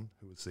Bolton,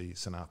 who was the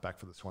centre half-back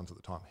for the Swans at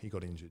the time, he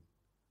got injured,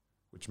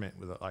 which meant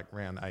with like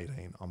round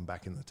 18, I'm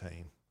back in the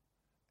team.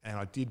 And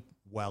I did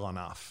well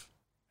enough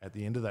at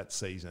the end of that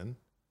season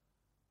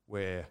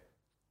where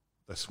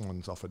the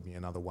Swans offered me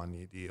another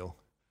 1-year deal.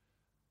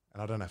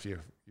 And I don't know if you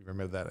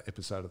remember that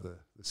episode of The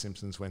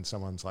Simpsons when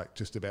someone's like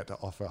just about to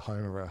offer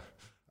Homer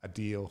a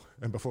deal,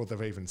 and before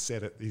they've even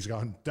said it, he's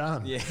gone,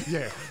 done.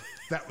 Yeah.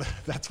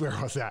 That's where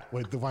I was at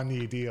with the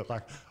 1-year deal.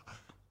 Like,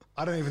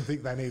 I don't even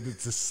think they needed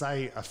to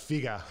say a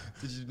figure.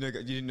 You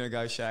didn't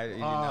negotiate it?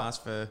 You didn't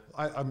ask for...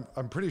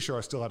 I'm pretty sure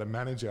I still had a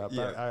manager,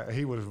 but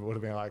he would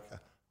have been like...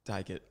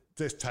 Take it.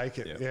 Just take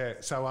it, yeah.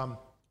 So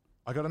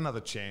I got another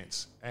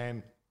chance,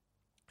 and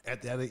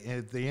at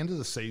the end of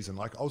the season,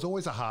 like, I was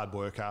always a hard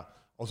worker.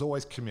 I was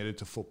always committed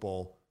to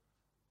football.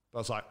 But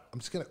I was like,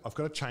 I've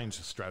got to change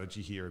the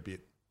strategy here a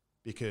bit,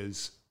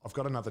 because I've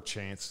got another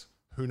chance.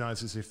 Who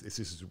knows if this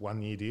is a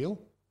 1-year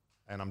deal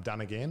and I'm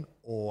done again,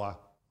 or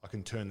I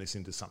can turn this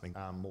into something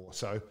more.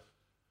 So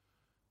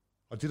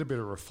I did a bit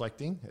of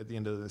reflecting at the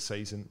end of the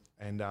season,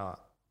 and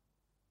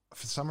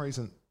for some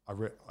reason, I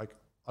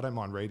don't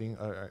mind reading,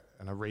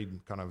 and I read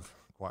kind of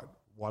quite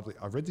widely.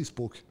 I read this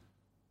book,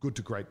 Good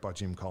to Great by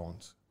Jim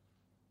Collins,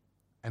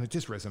 and it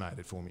just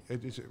resonated for me.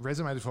 It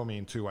resonated for me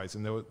in two ways,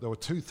 and there were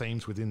two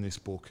themes within this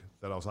book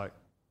that I was like,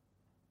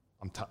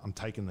 I'm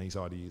taking these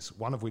ideas.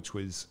 One of which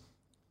was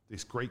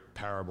this Greek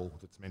parable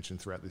that's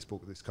mentioned throughout this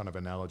book, this kind of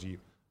analogy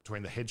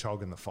between the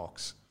hedgehog and the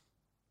fox.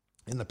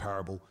 In the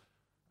parable,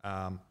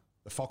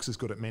 the fox is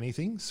good at many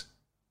things,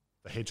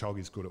 the hedgehog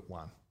is good at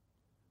one.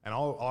 And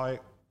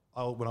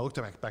when I looked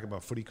back at my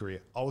footy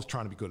career, I was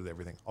trying to be good at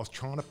everything. I was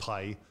trying to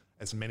play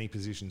as many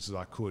positions as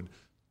I could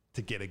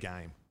to get a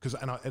game.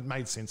 It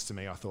made sense to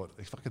me. I thought,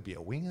 if I could be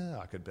a winger,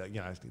 I could be,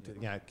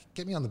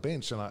 get me on the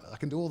bench and I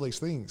can do all these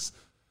things.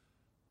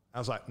 I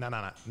was like,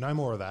 no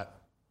more of that.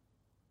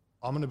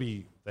 I'm going to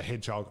be the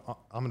hedgehog.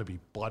 I'm going to be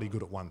bloody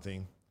good at one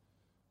thing.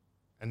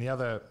 And the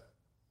other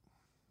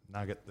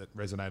nugget that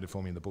resonated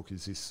for me in the book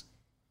is this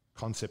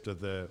concept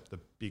of the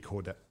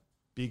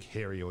big,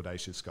 hairy,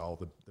 audacious goal,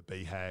 the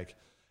BHAG.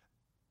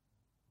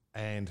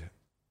 And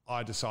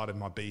I decided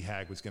my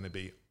BHAG was going to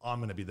be, I'm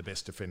going to be the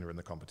best defender in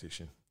the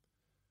competition.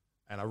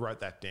 And I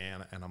wrote that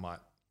down, and I'm like,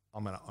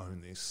 I'm going to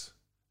own this.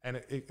 And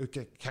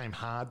it came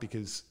hard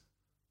because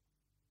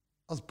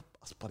I was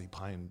bloody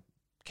playing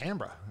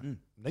Canberra,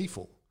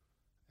 NEAFL.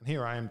 And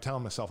here I am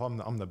telling myself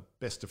I'm the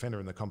best defender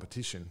in the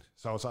competition.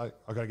 So I was like,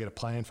 I got to get a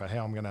plan for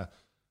how I'm going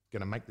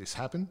to make this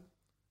happen.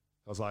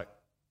 I was like,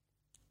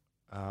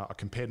 I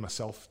compared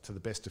myself to the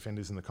best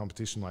defenders in the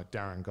competition, like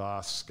Darren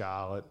Glass,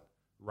 Scarlett,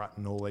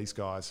 Rutten, all these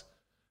guys.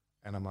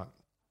 And I'm like,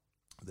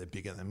 they're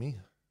bigger than me.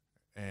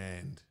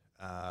 And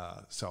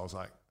so I was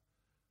like,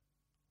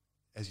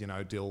 as you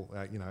know, Dill,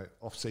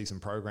 off-season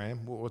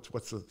program.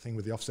 What's the thing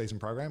with the off-season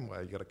program?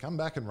 Well, you got to come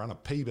back and run a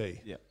PB.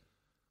 Yeah.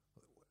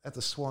 At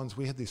the Swans,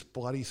 we had this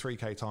bloody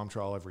 3K time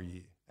trial every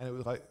year, and it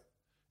was like,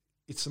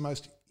 it's the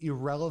most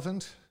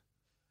irrelevant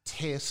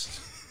test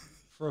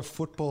for a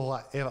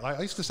footballer ever.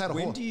 I used to say to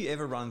When Horse, do you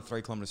ever run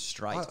 3 kilometres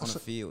straight on a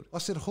field? I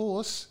said,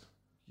 Horse,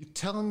 you're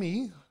telling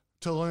me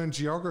to learn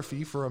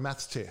geography for a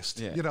maths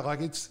test. Yeah.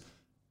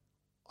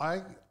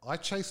 I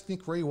chased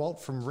Nick Riewoldt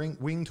from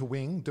wing to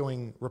wing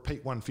doing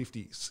repeat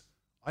 150s.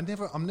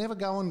 I'm never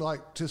going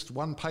like just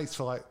one pace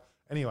for like,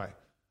 anyway.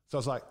 So I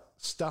was like,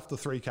 stuff the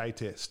 3K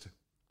test.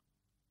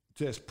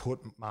 Just put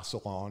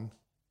muscle on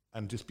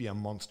and just be a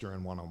monster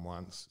in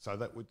one-on-ones. So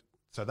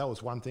that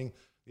was one thing.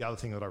 The other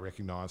thing that I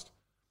recognised,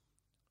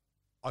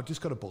 I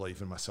just got to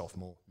believe in myself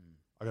more.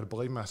 I got to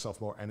believe in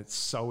myself more, and it's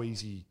so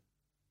easy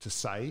to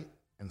say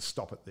and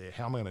stop it there.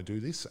 How am I going to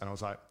do this? And I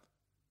was like,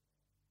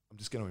 I'm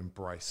just going to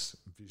embrace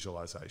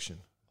visualization.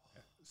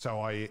 So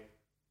I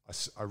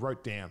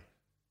wrote down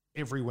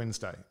every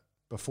Wednesday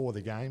before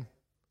the game,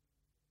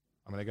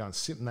 I'm going to go and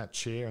sit in that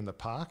chair in the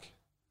park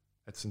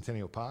at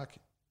Centennial Park,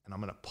 and I'm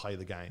going to play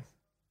the game.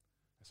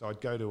 So I'd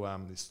go to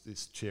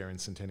this chair in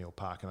Centennial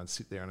Park, and I'd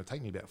sit there, and it'd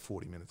take me about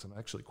 40 minutes, and I'd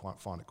actually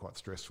find it quite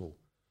stressful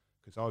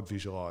because I would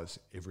visualise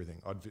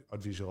everything.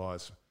 I'd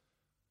visualise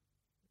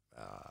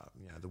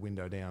the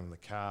window down in the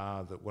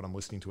car, what I'm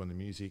listening to in the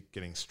music,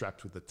 getting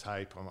strapped with the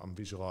tape. I'm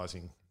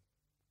visualising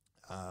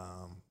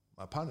my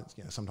opponents,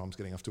 sometimes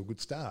getting off to a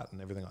good start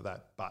and everything like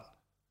that. But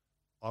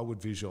I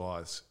would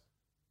visualise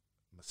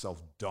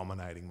myself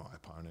dominating my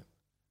opponent,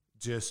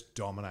 just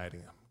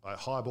dominating them. Like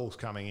high balls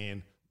coming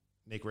in,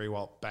 Nick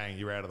Riewoldt, bang,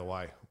 you're out of the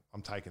way.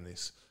 I'm taking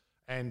this.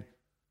 And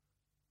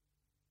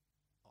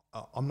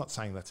I'm not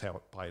saying that's how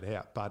it played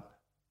out, but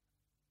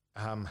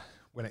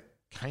when it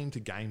came to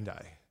game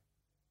day,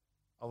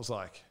 I was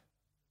like,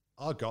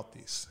 I got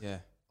this. Yeah.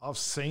 I've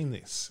seen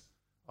this.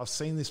 I've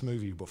seen this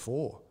movie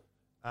before.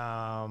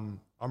 I'm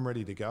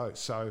ready to go.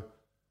 So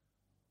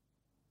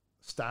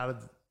started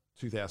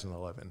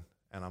 2011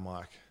 and I'm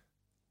like,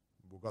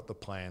 we've got the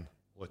plan,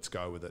 let's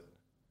go with it.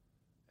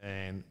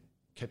 And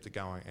kept it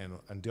going. And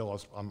until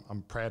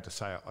I'm proud to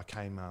say I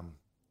came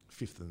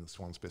 5th in the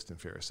Swans Best and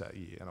Fairest that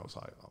year. And I was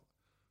like, oh,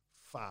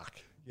 fuck,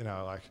 you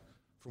know, like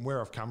from where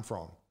I've come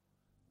from.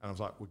 And I was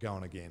like, we're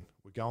going again.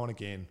 We're going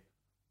again.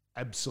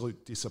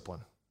 Absolute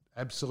discipline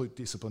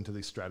to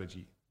this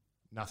strategy.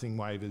 Nothing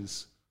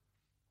wavers.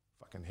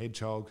 Fucking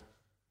hedgehog,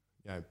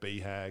 you know,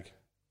 BHAG.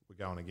 We're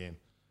going again.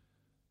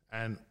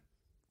 And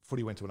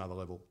footy went to another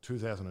level.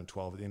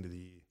 2012 at the end of the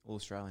year.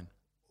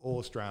 All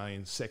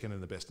Australian, second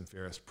in the Best and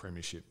Fairest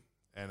premiership.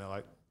 And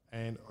I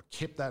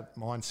kept that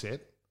mindset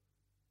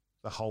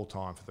the whole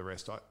time for the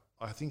rest.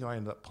 I think I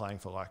ended up playing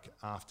for like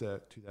after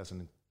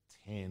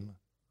 2010,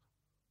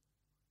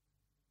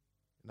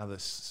 another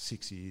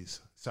 6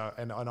 years. So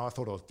and I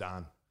thought I was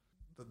done.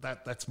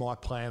 That's my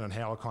plan on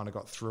how I kind of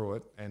got through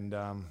it, and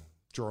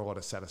draw a lot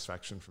of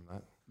satisfaction from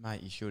that.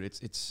 Mate, you should.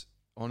 It's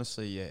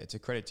honestly, yeah, it's a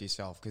credit to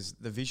yourself because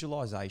the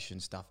visualization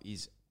stuff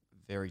is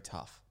very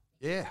tough.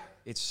 Yeah.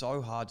 It's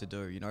so hard to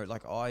do, you know,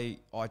 like I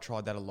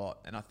tried that a lot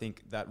and I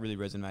think that really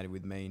resonated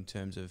with me in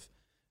terms of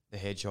the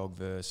hedgehog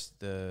versus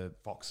the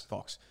Fox.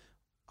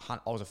 I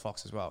was a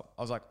fox as well.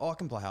 I was like, I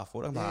can play half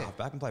forward, I can play half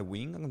back, I can play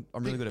wing,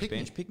 I'm really good at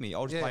bench, pick me.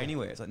 I'll just play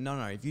anywhere. It's like, no,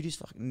 if you just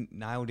fucking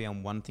nail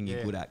down one thing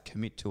you're good at,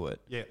 commit to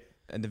it. Yeah.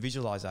 And the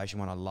visualization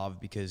one I love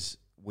because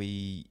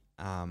we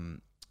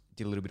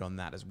did a little bit on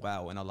that as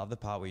well. And I love the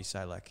part where you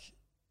say like,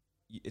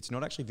 it's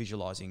not actually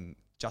visualizing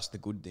just the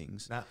good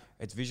things. Nah.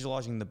 It's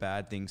visualizing the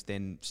bad things,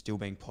 then still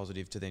being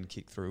positive to then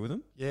kick through with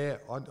them. Yeah,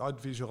 I'd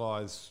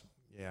visualize,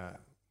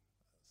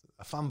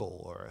 a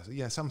fumble or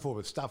some form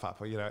of stuff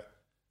up, or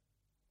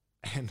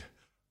and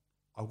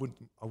I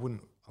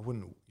wouldn't,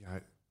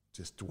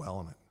 just dwell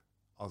on it.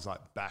 I was like,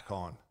 back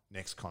on,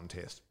 next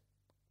contest.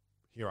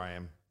 Here I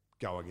am,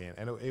 go again,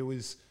 and it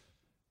was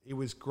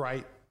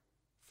great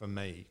for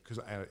me because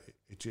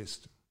it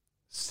just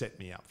set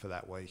me up for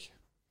that week.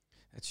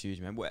 That's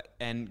huge, man.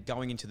 And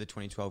going into the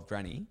 2012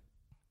 Granny,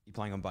 you're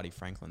playing on Buddy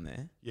Franklin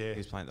there. Yeah. He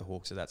was playing at the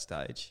Hawks at that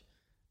stage.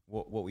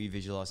 What were you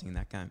visualising in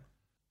that game?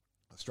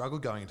 I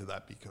struggled going into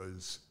that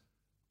because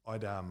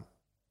I'd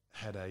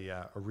had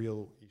a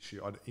real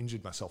issue. I'd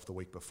injured myself the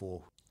week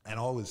before and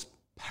I was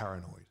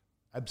paranoid,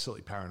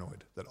 absolutely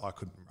paranoid that I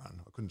couldn't run.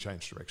 I couldn't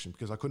change direction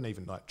because I couldn't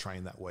even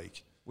train that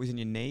week. Was it in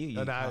your knee or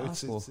your calf?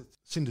 It's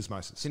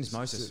syndesmosis.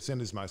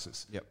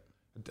 Syndesmosis. Yep.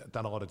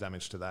 Done a lot of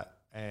damage to that.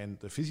 And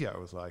the physio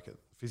was like,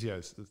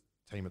 the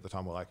team at the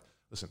time were like,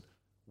 listen,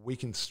 we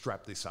can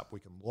strap this up, we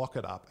can lock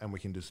it up and we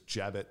can just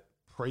jab it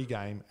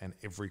pre-game and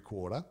every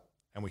quarter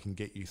and we can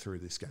get you through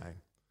this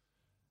game.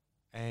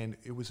 And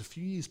it was a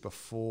few years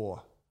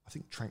before, I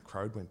think Trent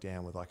Crode went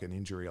down with like an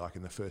injury like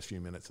in the first few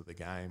minutes of the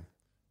game.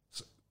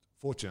 So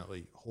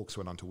fortunately, Hawks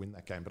went on to win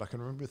that game. But I can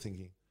remember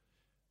thinking,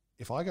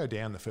 if I go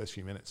down the first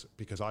few minutes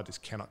because I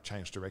just cannot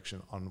change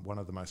direction on one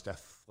of the most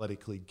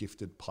athletically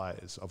gifted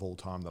players of all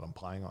time that I'm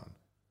playing on,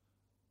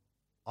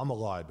 I'm a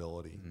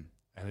liability,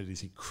 and it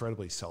is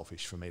incredibly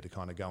selfish for me to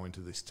kind of go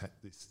into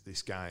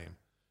this game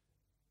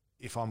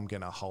if I'm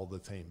going to hold the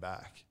team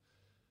back.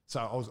 So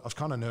I was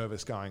kind of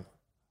nervous going,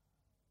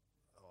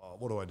 oh,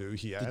 what do I do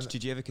here?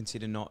 Did you ever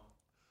consider not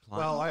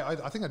playing? Well,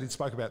 I think I did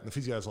spoke about it, and the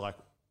physio's like,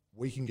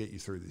 we can get you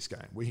through this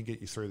game. We can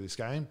get you through this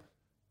game.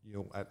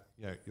 You'll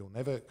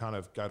never kind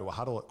of go to a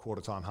huddle at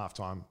quarter time, half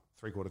time,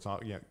 3/4 time.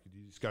 You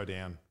just go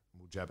down, and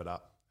we'll jab it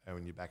up, and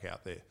when you're back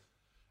out there.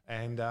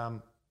 And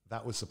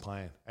that was the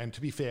plan. And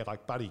to be fair,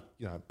 like Buddy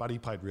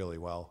played really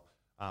well.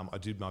 I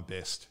did my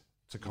best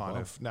to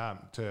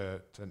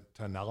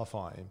to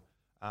nullify him,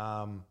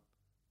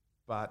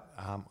 but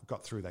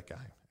got through that game.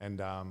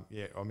 And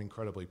I'm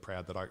incredibly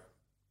proud that I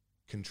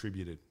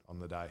contributed on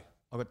the day.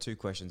 I've got two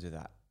questions with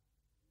that.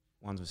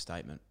 One's a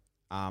statement.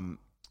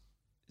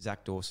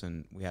 Zach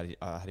Dawson,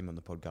 I had him on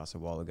the podcast a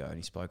while ago, and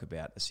he spoke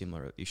about a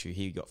similar issue.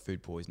 He got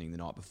food poisoning the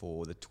night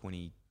before the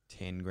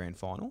 2010 grand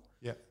final.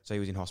 Yeah. So he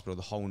was in hospital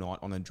the whole night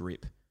on a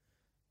drip.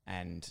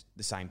 And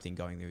the same thing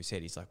going through his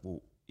head. He's like,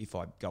 well, if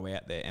I go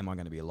out there, am I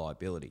going to be a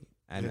liability?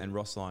 And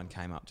Ross Lyon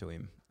came up to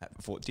him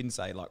before, didn't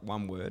say like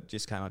one word,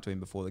 just came up to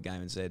him before the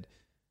game and said,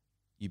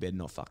 you better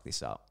not fuck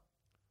this up.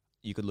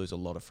 You could lose a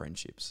lot of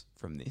friendships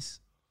from this.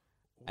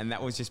 And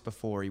that was just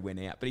before he went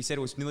out. But he said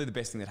it was nearly the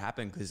best thing that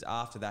happened because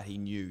after that he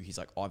knew, he's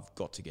like, I've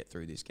got to get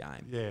through this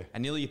game. Yeah.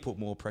 And nearly you put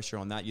more pressure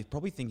on that. You're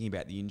probably thinking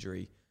about the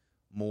injury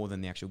more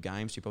than the actual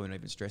game, so you're probably not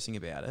even stressing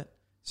about it.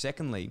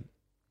 Secondly,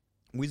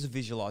 with the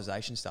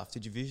visualization stuff,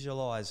 did you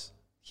visualize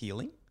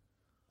healing?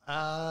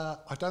 I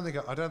don't think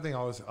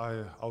I was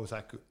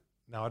that good.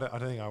 No, I don't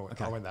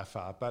think I went that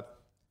far. But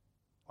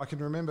I can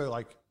remember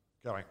like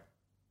going,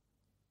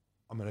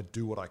 I'm going to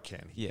do what I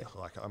can here. Yeah.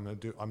 Like I'm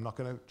not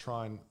going to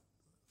try and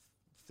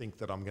think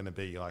that I'm going to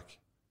be like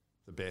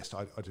the best.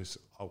 I'll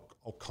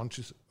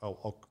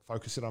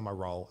focus it on my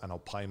role and I'll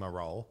play my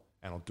role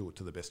and I'll do it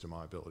to the best of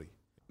my ability.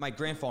 Mate,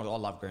 grand finals,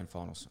 I love grand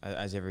finals,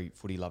 as every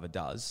footy lover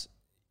does.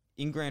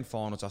 In grand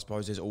finals, I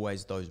suppose there's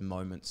always those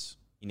moments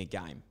in a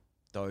game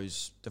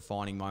those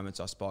defining moments,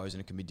 I suppose,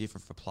 and it can be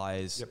different for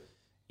players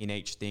in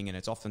each thing, and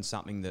it's often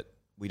something that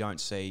we don't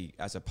see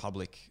as a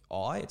public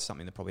eye. It's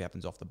something that probably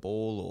happens off the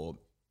ball or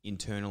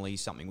internally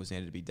something was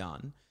needed to be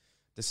done.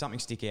 Does something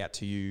stick out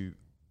to you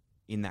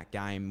in that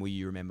game where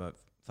you remember,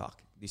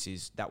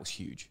 that was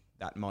huge.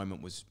 That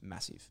moment was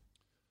massive?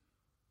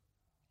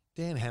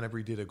 Dan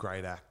Hanbury did a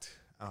great act.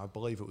 I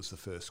believe it was the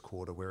first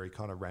quarter where he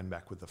kind of ran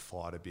back with the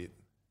fight a bit,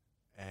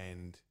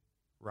 and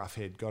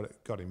Roughhead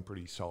got him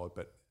pretty solid,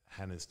 but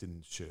Hannahs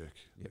didn't shirk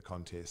the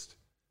contest.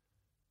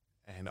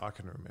 And I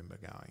can remember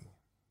going,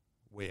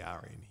 we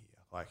are in here.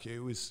 Like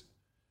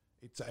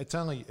it's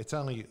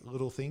only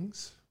little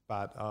things,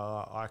 but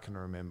I can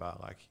remember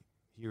like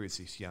here is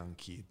this young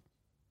kid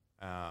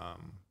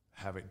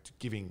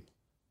giving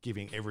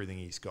everything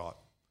he's got,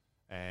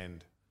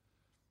 and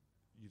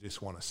you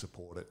just want to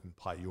support it and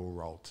play your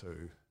role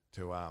too.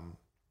 To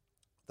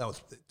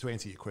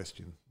answer your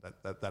question,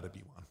 that'd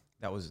be one.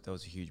 That was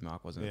a huge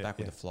mark, wasn't it? Back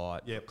with the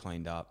flight,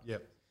 cleaned up.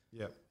 Yep,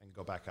 and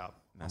got back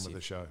up on with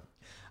the show.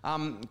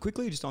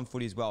 Quickly, just on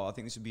footy as well, I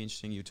think this would be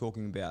interesting. You're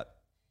talking about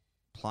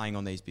playing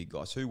on these big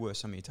guys. Who were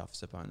some of your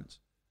toughest opponents?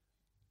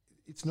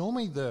 It's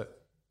normally the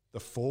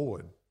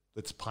forward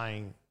that's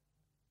playing.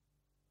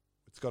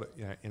 It's got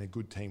in a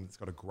good team that's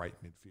got a great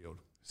midfield.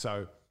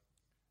 So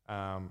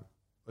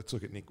let's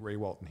look at Nick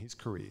Riewoldt and his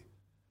career.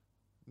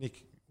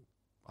 Nick,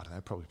 I don't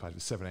know, probably played for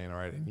 17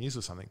 or 18 years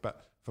or something,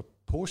 but for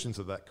portions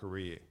of that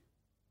career,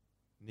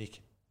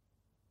 Nick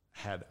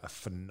had a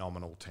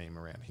phenomenal team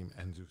around him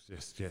and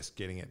was just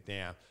getting it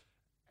down.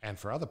 And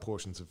for other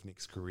portions of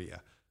Nick's career,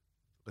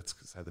 let's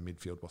say the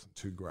midfield wasn't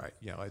too great,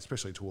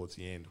 especially towards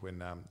the end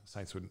when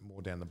Saints were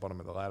more down the bottom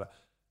of the ladder.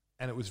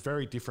 And it was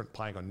very different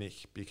playing on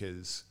Nick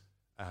because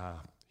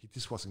he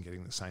just wasn't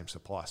getting the same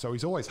supply. So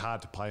he's always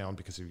hard to play on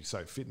because he's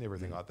so fit and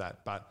everything like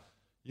that. But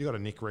you got a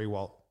Nick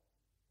Riewoldt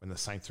when the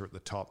Saints are at the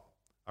top,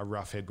 a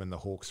Roughhead when the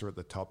Hawks are at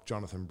the top,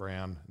 Jonathan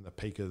Brown in the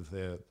peak of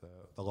the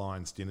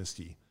Lions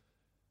dynasty.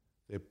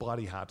 They're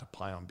bloody hard to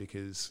play on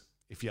because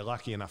if you're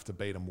lucky enough to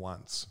beat them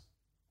once,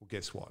 well,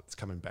 guess what? It's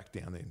coming back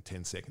down there in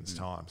 10 seconds'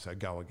 time. So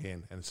go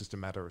again. And it's just a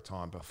matter of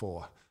time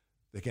before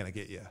they're going to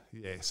get you.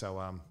 Yeah,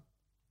 so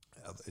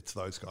it's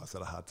those guys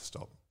that are hard to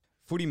stop.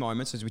 Footy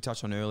moments, as we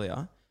touched on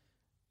earlier,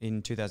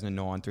 in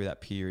 2009 through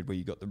that period where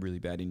you got the really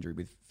bad injury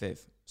with Fev.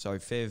 So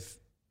Fev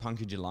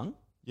punctured your lung.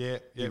 Yeah.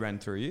 He ran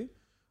through you.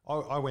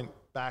 I went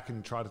back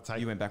and tried to take...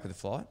 You went back with the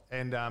flight?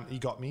 And he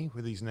got me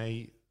with his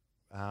knee,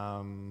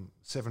 7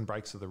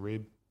 breaks of the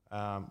rib.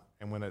 And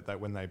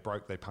when they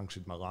broke, they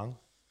punctured my lung.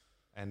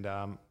 And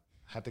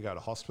had to go to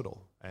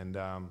hospital. And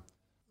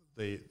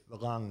the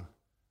lung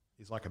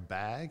is like a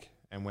bag,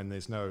 and when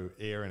there's no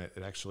air in it,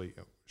 it actually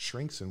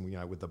shrinks.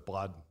 And with the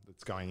blood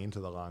that's going into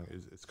the lung,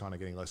 it's kind of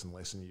getting less and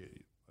less, and you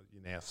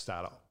now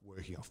start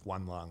working off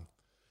one lung.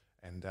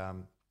 And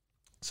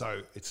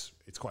so it's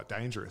quite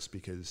dangerous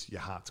because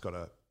your heart's got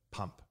to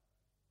pump,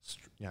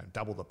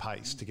 double the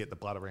pace to get the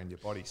blood around your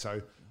body.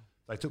 So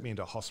they took me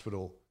into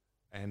hospital,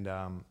 and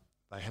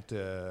they had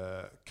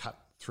to cut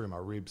through my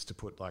ribs to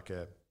put like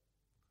a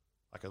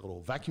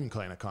little vacuum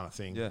cleaner kind of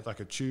thing, like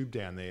a tube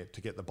down there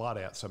to get the blood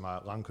out so my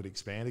lung could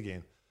expand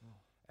again.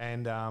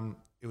 And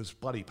it was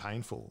bloody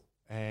painful.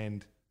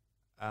 And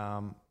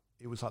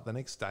it was like the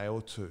next day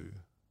or two,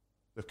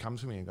 they've come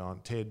to me and gone,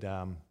 Ted,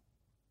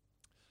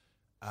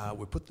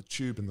 we put the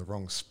tube in the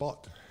wrong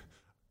spot.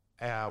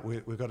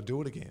 We've got to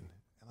do it again.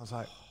 And I was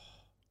like,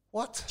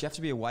 what? Do you have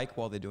to be awake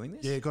while they're doing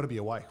this? Yeah, you've got to be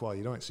awake while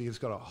you're doing it. So you've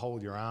just got to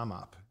hold your arm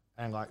up,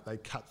 and like they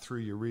cut through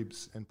your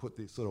ribs and put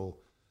this little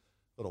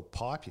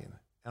pipe in.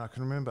 And I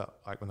can remember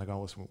like when they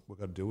go, listen, we've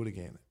got to do it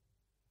again.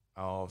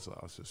 I was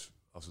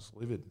just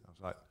livid. I was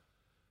like,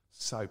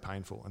 so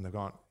painful. And they're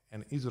going,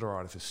 and is it all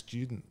right if a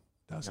student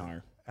does it?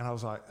 And I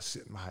was like,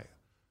 mate,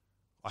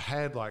 I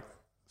had like,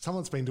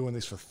 someone's been doing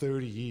this for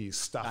 30 years,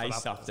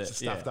 stuffed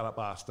it up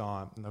last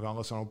time. And they're going,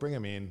 listen, I'll bring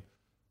them in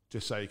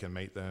just so you can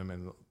meet them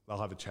and they'll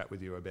have a chat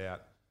with you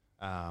about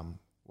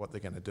what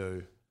they're going to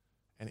do.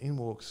 And in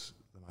walks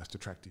the most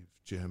attractive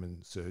German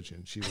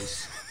surgeon. She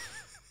was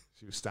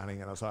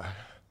stunning. And I was like,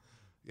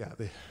 yeah,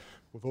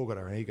 we've all got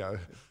our ego.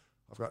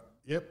 I've got,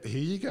 yep, here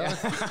you go.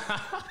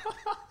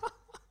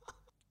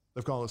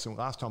 They've gone, listen,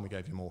 last time we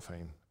gave you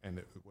morphine and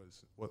it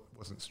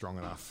wasn't strong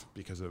enough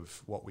because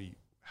of what we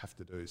have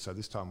to do. So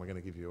this time we're going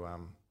to give you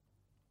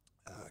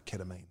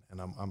ketamine. And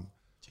I'm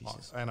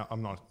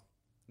not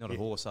a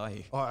horse, are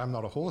you? I'm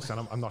not a horse,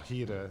 and I'm not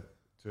here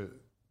to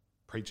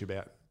preach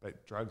about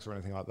drugs or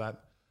anything like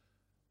that.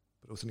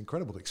 But it was an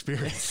incredible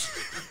experience.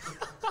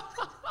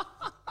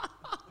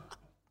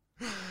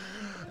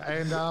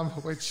 And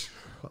which,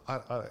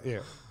 I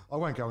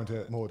won't go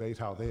into more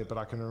detail there, but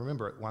I can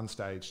remember at one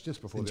stage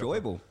just before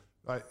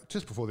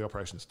just before the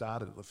operation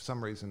started, for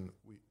some reason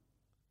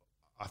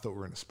I thought we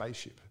were in a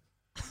spaceship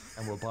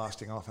and we're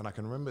blasting off, and I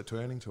can remember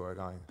turning to her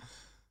going,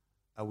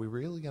 "Are we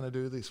really going to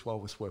do this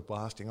while we're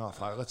blasting off?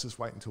 Like, let's just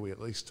wait until we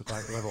at least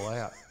level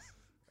out."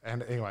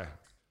 And anyway,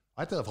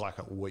 I had to have like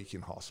a week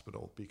in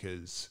hospital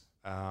because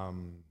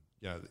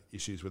the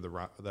issues with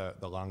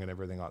the lung and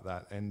everything like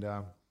that, and.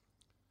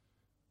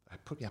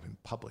 put me up in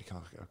public. And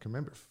I can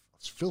remember it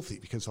was filthy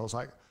because I was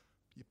like,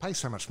 you pay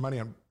so much money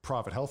on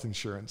private health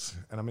insurance,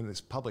 and I'm in this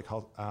public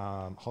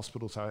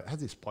hospital. So I had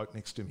this bloke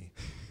next to me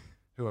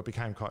who I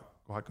became quite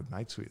good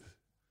mates with.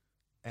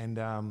 And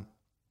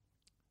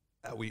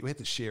we had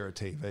to share a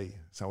TV.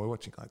 So we're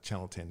watching like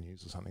Channel 10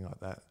 News or something like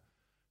that.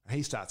 And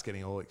he starts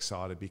getting all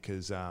excited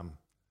because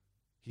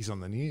he's on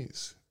the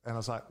news. And I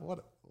was like,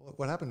 what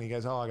happened? He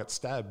goes, I got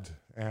stabbed.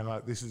 And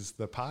like, this is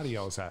the party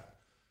I was at.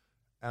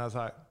 And I was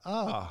like,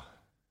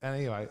 And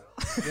anyway,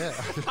 yeah.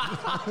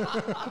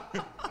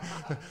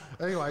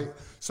 Anyway,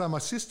 so my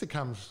sister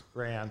comes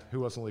round,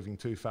 who wasn't living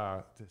too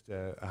far,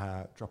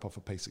 to drop off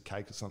a piece of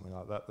cake or something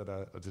like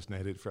that I just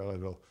needed for a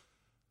little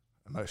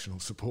emotional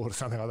support or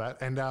something like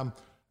that. And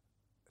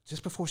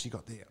just before she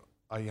got there,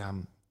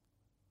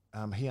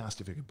 he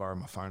asked if he could borrow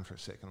my phone for a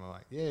second. I'm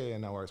like, yeah,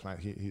 no worries, mate.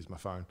 Here's my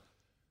phone.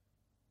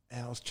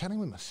 And I was chatting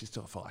with my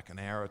sister for like an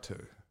hour or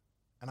two.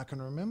 And I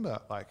can remember,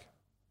 like,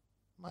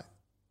 mate,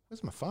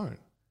 where's my phone?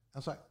 I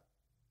was like,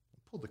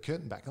 pulled the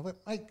curtain back. I went,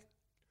 mate,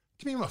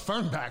 give me my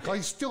phone back. Like,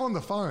 he's still on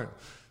the phone.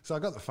 So I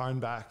got the phone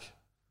back.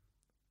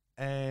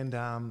 And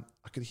I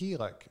could hear,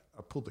 like,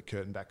 I pulled the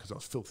curtain back because I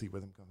was filthy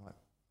with him. I'm like,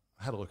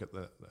 I had a look at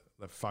the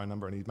phone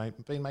number, and he'd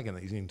been making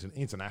these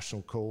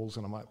international calls.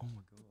 And I'm like, oh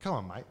my God, come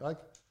on, mate. Like,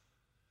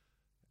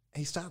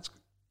 he starts,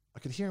 I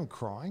could hear him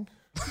crying.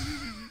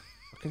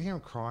 I could hear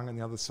him crying on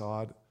the other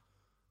side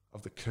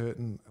of the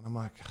curtain. And I'm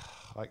like,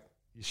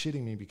 you're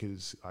shitting me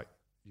because, like,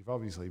 you've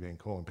obviously been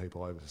calling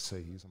people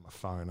overseas on my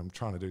phone. I'm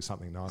trying to do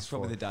something nice. It's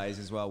probably the days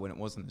as well when it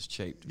wasn't as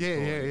cheap.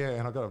 Yeah.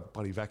 And I got a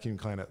bloody vacuum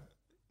cleaner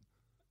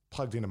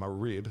plugged into my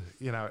rib,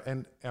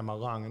 and my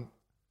lung. And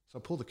so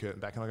I pull the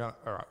curtain back and I go,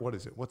 all right, what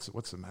is it? What's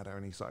the matter?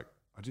 And he's like,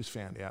 I just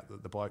found out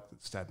that the bloke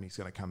that stabbed me is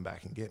going to come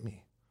back and get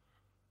me.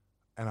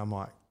 And I'm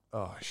like,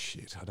 oh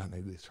shit, I don't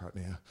need this right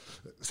now.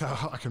 So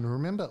I can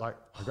remember, like,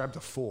 I grabbed a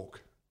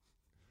fork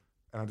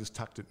and I just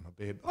tucked it in my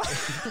bed.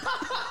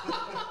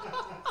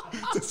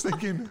 Just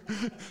thinking,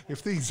 if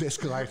things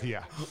escalate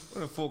here. I'm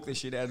going to fork this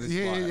shit out of this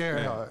Yeah, fire.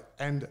 yeah.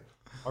 And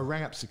I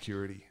rang up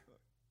security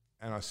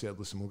and I said,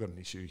 listen, we've got an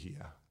issue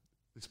here.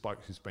 This bloke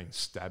who's been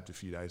stabbed a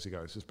few days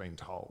ago has just been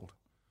told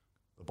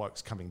the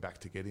bloke's coming back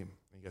to get him.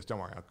 And he goes, don't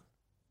worry,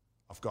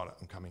 I've got it.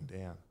 I'm coming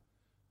down.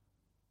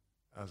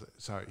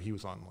 So he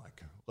was on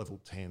like level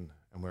 10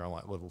 and we're on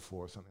like level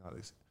 4 or something like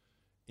this.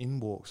 In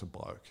walks a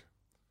bloke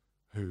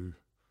who,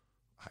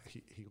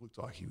 he looked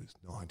like he was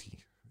 90.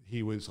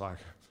 He was like,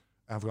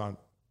 I've gone,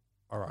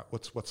 all right,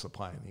 what's the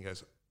plan? He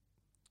goes,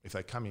 if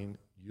they come in,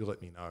 you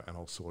let me know and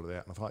I'll sort it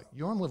out. And I'm like,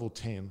 you're on level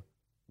 10,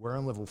 we're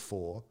on level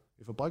 4.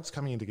 If a bloke's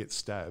coming in to get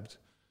stabbed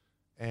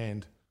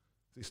and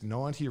this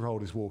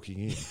 90-year-old is walking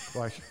in,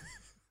 like,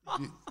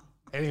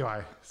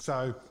 anyway,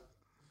 so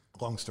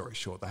long story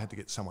short, they had to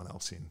get someone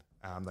else in.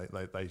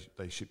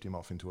 They shipped him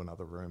off into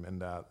another room,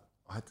 and I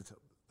had to tell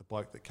the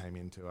bloke that came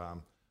in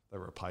to, they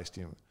replaced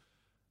him.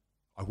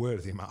 I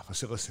worded him up. I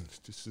said, listen,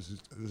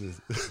 there's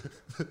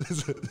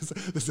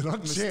an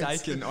odd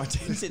Mistaken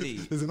identity.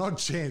 There's an odd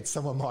chance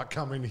someone might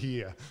come in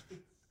here.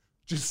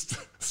 Just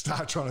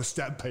start trying to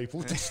stab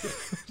people.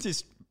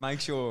 Just make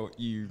sure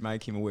you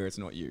make him aware it's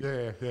not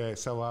you. Yeah.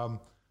 So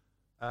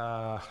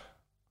I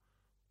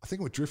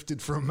think we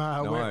drifted from... I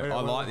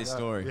like this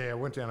story. Yeah, I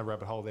went down a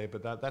rabbit hole there,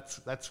 but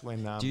that's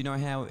when... Do you know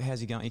how's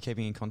he going? Are you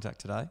keeping in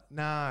contact today?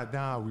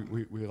 No,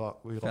 we fell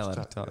lost out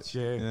of touch.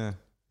 Yeah.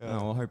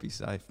 No, I hope he's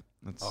safe.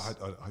 I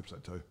hope so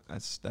too.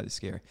 That is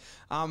scary.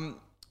 But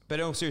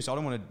in all seriousness, I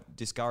don't want to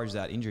discourage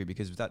that injury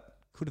because that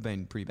could have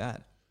been pretty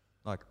bad.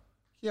 Like,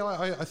 yeah,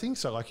 I think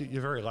so. Like,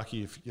 you're very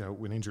lucky if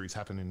when injuries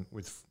happen in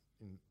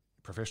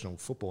professional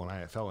football and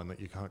AFL, and that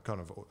you kind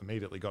of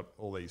immediately got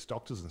all these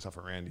doctors and stuff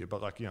around you.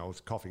 But like,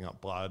 it's coughing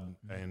up blood,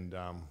 and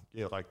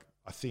like,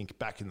 I think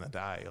back in the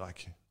day,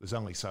 like, there's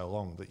only so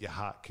long that your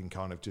heart can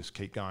kind of just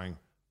keep going,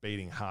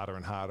 beating harder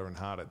and harder and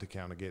harder to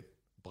kind of get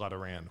blood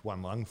around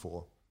one lung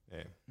for.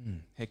 Yeah.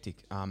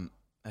 Hectic.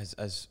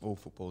 As all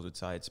footballers would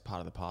say, it's part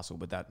of the parcel,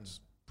 but that's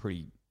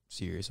pretty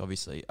serious,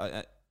 obviously.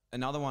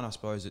 Another one, I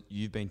suppose, that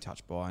you've been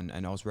touched by,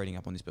 and I was reading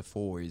up on this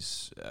before,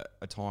 is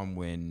a time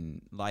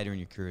when later in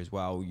your career as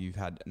well, you've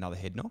had another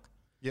head knock.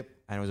 Yep.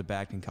 And it was a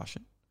bad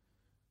concussion.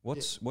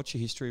 What's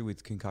your history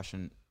with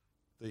concussion?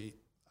 The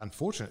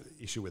unfortunate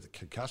issue with a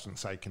concussion,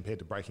 say, compared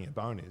to breaking a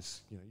bone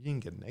is, you can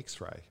get an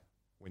X-ray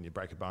when you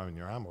break a bone in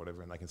your arm or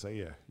whatever, and they can say,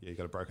 yeah, you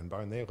got a broken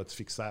bone there, let's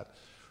fix that.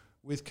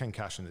 With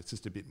concussion, it's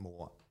just a bit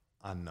more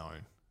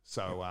unknown.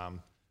 So,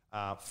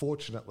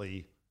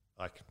 fortunately,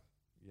 like,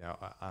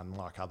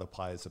 unlike other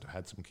players that have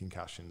had some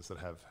concussions that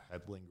have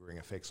had lingering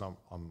effects, I'm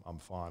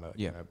fine.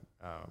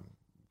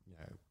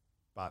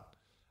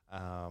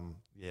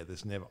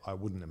 There's never. I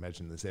wouldn't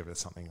imagine there's ever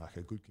something like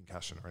a good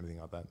concussion or anything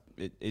like that.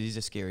 It is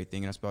a scary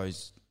thing, and I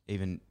suppose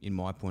even in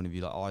my point of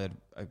view, like, I had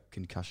a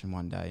concussion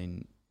one day,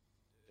 and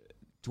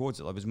it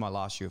was my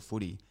last year of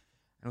footy,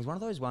 and it was one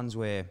of those ones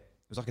where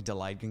it was like a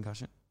delayed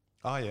concussion.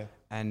 Oh, yeah.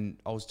 And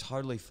I was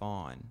totally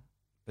fine.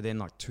 But then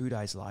like 2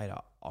 days later,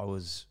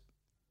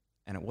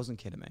 and it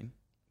wasn't ketamine,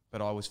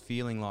 but I was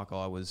feeling like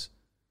I was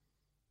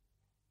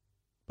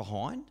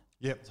behind.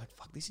 Yep. It's like,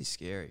 fuck, this is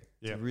scary.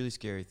 It's Yep. a really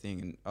scary thing.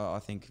 And I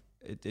think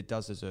it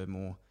does deserve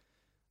more.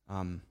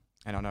 And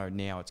I know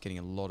now it's getting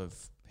a lot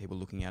of people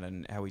looking at it,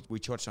 and how we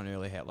touched on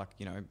earlier how, like,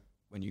 you know,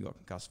 when you got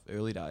concussed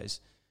early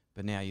days,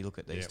 but now you look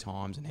at these Yep.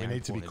 times and how We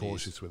need to be important it is.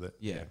 cautious with it.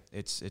 Yeah,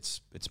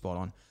 it's spot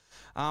on.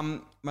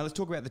 Mate, let's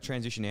talk about the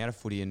transition out of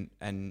footy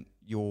and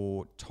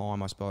your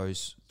time, I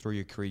suppose, through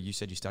your career. You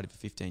said you studied for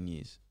 15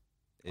 years.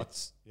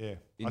 It's Yeah.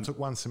 I took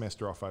one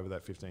semester off over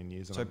that 15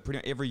 years. And so pretty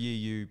much every year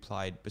you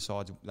played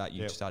besides that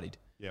you Yep. studied.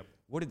 Yep.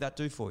 What did that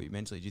do for you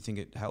mentally? Do you think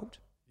it helped?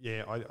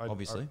 Yeah,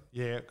 Obviously.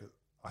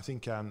 I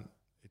think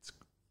it's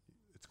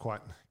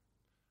quite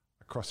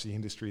across the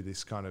industry,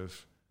 this kind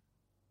of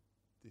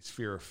this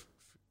fear of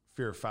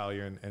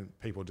failure, and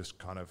people just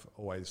kind of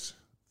always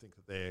think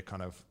that they're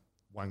kind of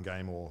one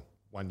game or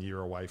 1 year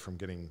away from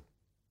getting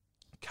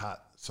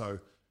cut. So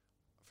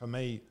for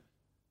me,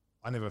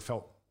 I never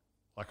felt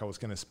like I was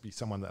going to be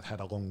someone that had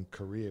a long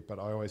career, but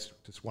I always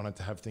just wanted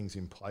to have things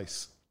in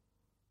place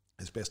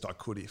as best I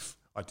could if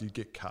I did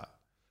get cut,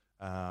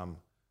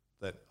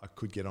 that I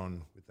could get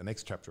on with the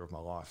next chapter of my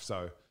life.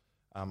 So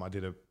I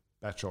did a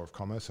Bachelor of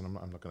Commerce, and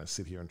I'm not going to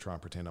sit here and try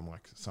and pretend I'm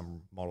like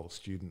some model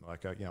student.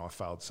 Like, I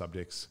failed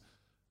subjects.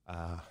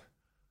 I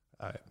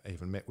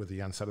even met with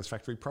the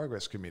Unsatisfactory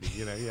Progress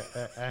Committee,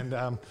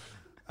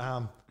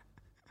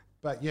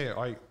 but yeah,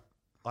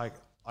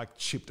 I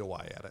chipped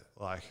away at it.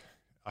 Like,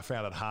 I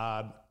found it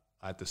hard.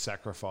 I had to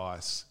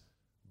sacrifice,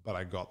 but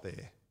I got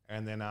there.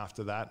 And then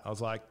after that, I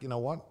was like, you know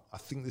what? I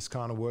think this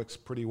kind of works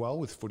pretty well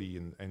with footy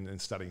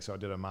and studying. So I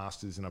did a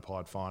master's in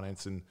applied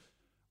finance, and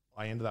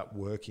I ended up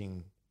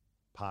working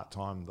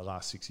part-time the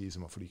last 6 years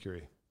of my footy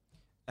career.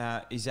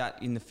 Is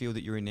that in the field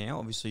that you're in now?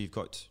 Obviously, you've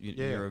got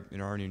you're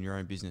owning your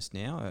own business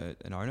now,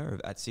 an owner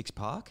at Six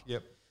Park.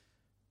 Yep.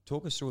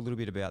 Talk us through a little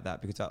bit about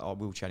that, because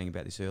we were chatting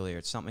about this earlier.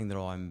 It's something that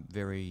I'm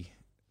very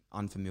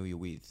unfamiliar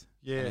with.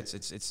 Yeah. And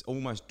it's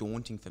almost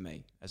daunting for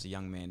me as a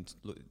young man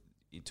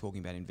talking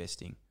about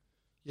investing.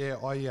 Yeah,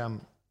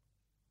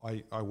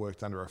 I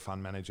worked under a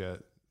fund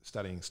manager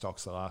studying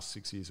stocks the last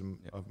 6 years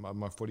of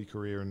my footy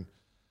career, and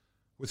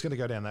was going to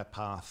go down that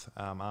path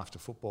after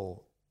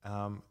football.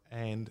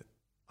 And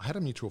I had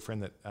a mutual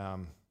friend that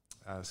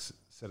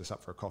set us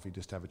up for a coffee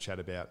just to have a chat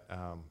about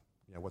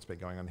what's been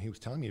going on. He was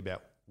telling me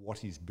about what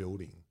he's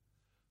building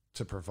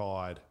to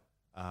provide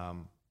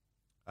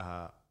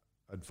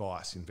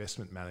advice,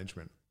 investment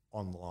management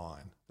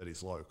online that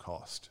is low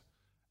cost.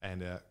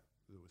 And there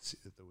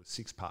was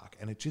Six Park,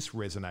 and it just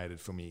resonated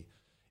for me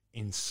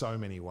in so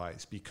many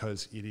ways,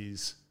 because it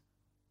is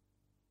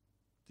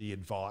the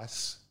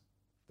advice,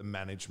 the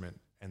management,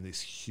 and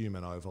this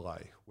human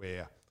overlay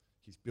where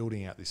he's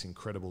building out this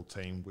incredible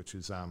team, which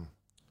is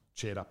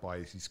chaired up by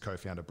his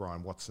co-founder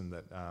Brian Watson,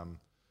 that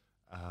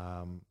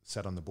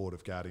sat on the board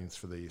of Guardians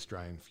for the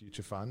Australian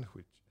Future Fund,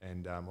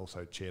 and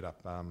also chaired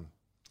up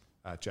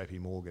JP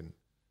Morgan.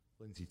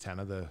 Lindsay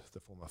Tanner, the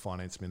former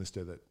finance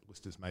minister that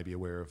listeners may be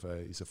aware of,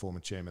 is a former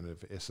chairman of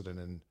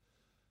Essendon,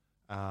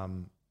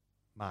 and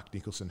Mark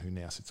Nicholson, who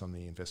now sits on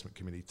the investment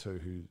committee too,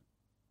 who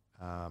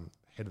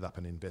headed up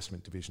an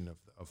investment division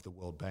of the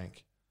World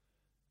Bank.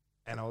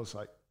 And I was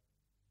like,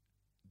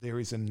 there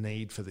is a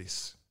need for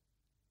this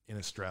in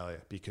Australia,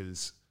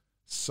 because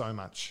so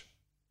much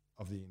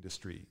of the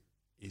industry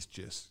is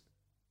just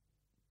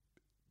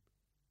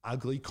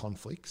ugly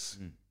conflicts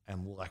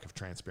and lack of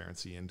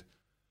transparency. And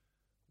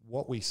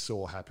what we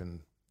saw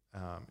happen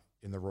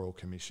in the Royal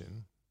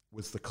Commission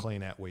was the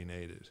clean out we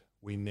needed.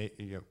 We need,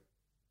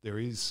 there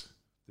is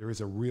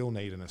a real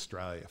need in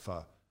Australia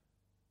for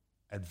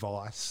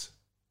advice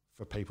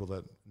for people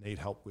that need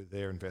help with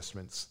their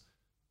investments,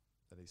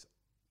 that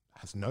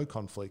has no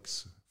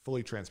conflicts,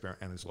 fully transparent,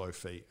 and is low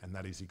fee, and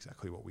that is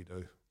exactly what we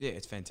do. Yeah,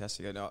 it's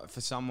fantastic.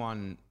 For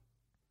someone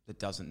that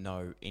doesn't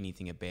know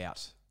anything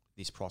about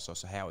this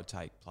process or how it would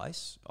take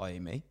place, i.e.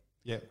 me,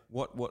 Yeah.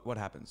 what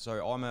happens?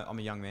 So I'm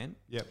a young man.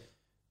 Yep.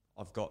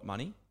 I've got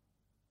money.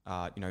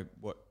 How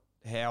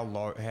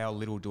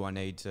little do I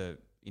need to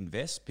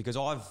invest? Because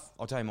I'll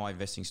tell you my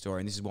investing story,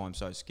 and this is why I'm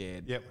so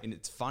scared. Yep. And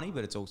it's funny,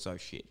 but it's also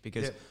shit,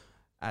 because Yep.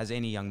 as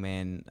any young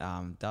man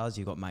does,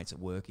 you've got mates that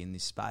work in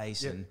this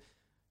space, Yep. and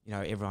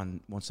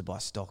everyone wants to buy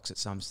stocks at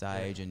some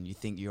stage, and you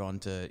think you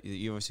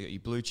obviously got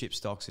your blue chip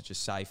stocks that are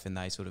safe and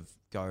they sort of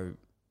go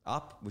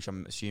up, which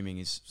I'm assuming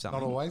is something.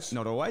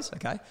 Not always.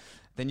 Okay.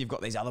 Then you've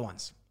got these other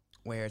ones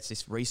where it's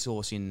this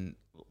resource in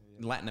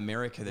Latin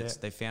America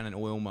they found an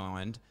oil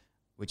mine,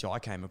 which I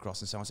came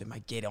across, and someone said,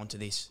 mate, get onto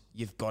this.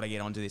 You've got to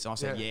get onto this. And I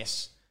said,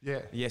 yes.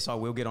 Yeah. Yes, I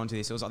will get onto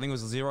this. I think it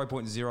was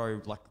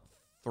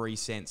 0.03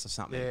 cents or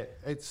something.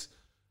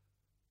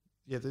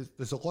 Yeah,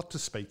 there's a lot to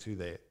speak to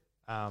there.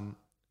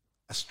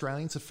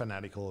 Australians are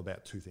fanatical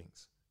about two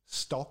things: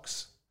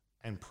 stocks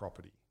and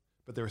property.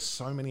 But there are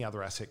so many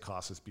other asset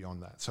classes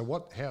beyond that. So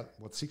what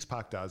Six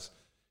Park does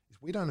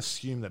is we don't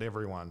assume that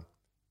everyone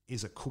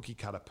is a cookie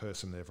cutter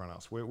person to everyone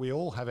else. We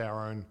all have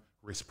our own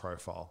risk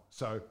profile.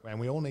 And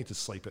we all need to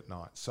sleep at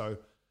night. So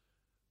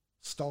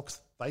stocks,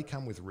 they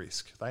come with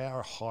risk. They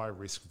are a high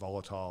risk,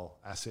 volatile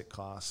asset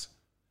class.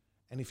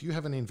 And if you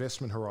have an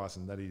investment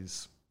horizon that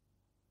is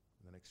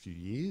next few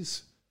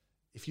years.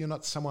 If you're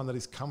not someone that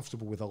is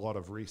comfortable with a lot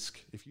of risk,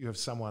 if you have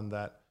someone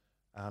that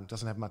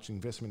doesn't have much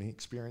investment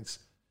experience,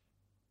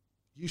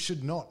 you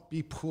should not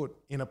be put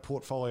in a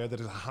portfolio that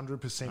is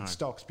 100%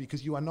 stocks,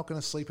 because you are not going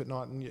to sleep at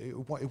night and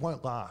it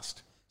won't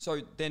last. So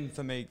then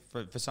for me,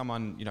 for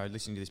someone,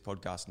 listening to this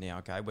podcast now,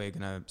 okay, we're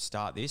going to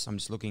start this. I'm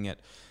just looking at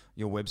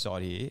your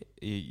website here.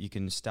 You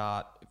can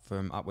start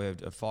from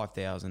upward of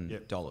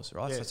 $5,000,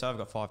 right? Yeah. So I've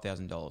got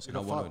 $5,000. You've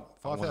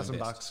got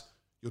 $5,000.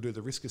 You'll do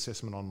the risk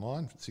assessment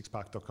online at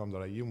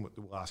sixpark.com.au, and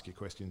we'll ask you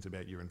questions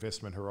about your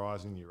investment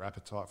horizon, your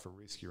appetite for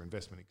risk, your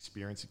investment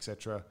experience,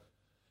 etc.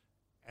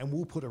 And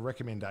we'll put a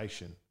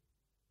recommendation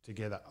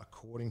together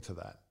according to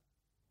that.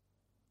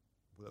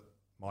 It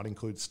might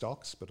include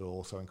stocks, but it'll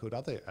also include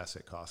other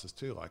asset classes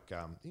too, like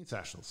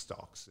international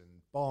stocks and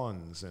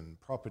bonds and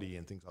property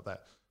and things like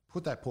that.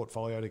 Put that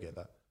portfolio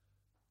together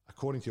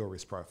according to your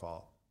risk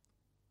profile,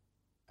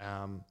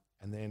 and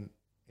then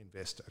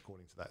invest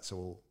according to that.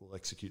 So we'll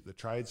execute the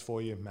trades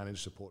for you,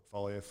 manage the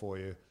portfolio for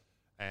you,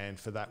 and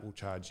for that we'll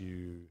charge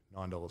you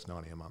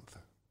 $9.90 a month.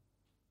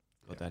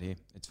 Got that here.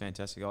 It's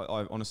fantastic.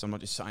 I honestly, I'm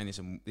not just saying this,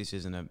 and this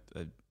isn't a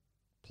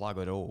plug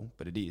at all,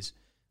 but it is.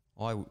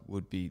 I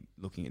would be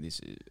looking at this,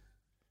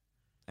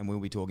 and we'll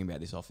be talking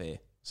about this off air.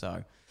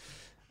 So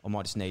I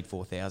might just need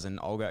 4,000.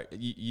 I'll go.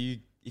 You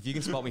if you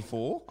can spot me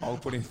 4, I'll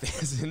put in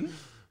 1,000.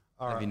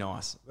 That'd be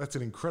nice. That's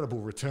an incredible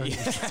return. Yeah.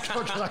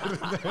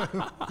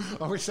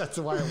 I wish that's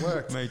the way it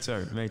worked. Me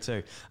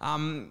too.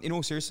 In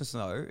all seriousness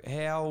though,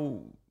 how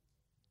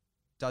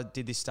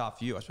did this start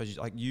for you? I suppose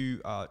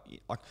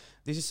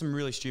this is some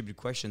really stupid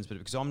questions, but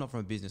because I'm not from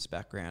a business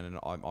background, and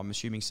I'm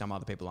assuming some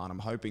other people aren't, I'm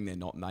hoping they're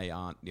not, and they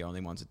aren't the only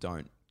ones that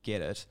don't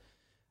get it.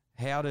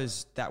 How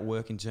does that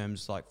work in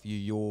terms like for you,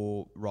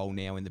 your role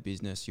now in the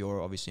business?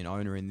 You're obviously an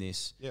owner in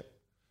this. Yep.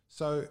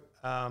 So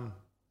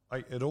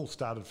it all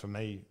started for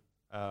me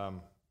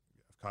kind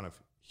of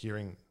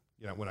hearing,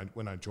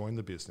 when I joined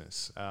the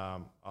business, I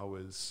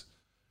was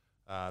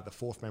the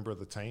 4th member of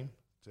the team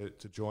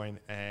to join,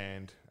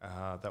 and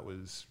that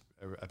was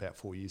about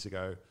 4 years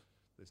ago.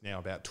 There's now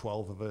about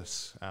 12 of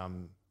us.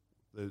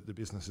 The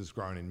business has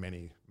grown in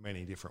many,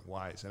 many different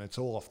ways, and it's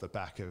all off the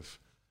back of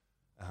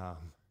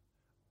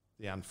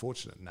the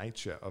unfortunate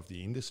nature of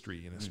the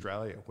industry in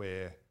Australia,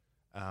 where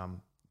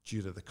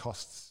due to the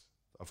costs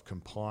of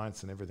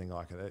compliance and everything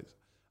like it,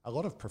 a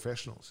lot of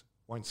professionals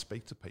won't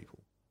speak to people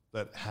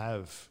that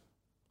have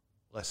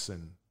less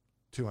than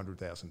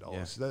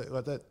 $200,000.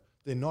 Yeah.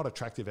 They're not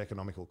attractive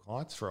economical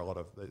clients for a lot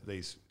of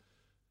these.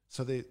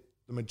 So the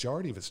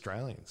majority of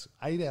Australians,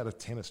 8 out of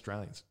 10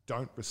 Australians,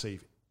 don't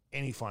receive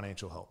any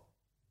financial help.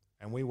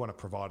 And we want to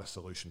provide a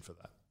solution for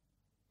that.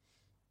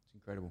 It's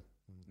incredible.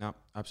 No,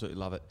 absolutely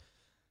love it.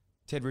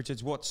 Ted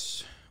Richards,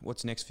 what's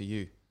next for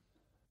you?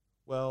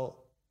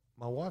 Well,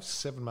 my wife's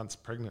 7 months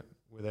pregnant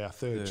with our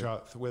third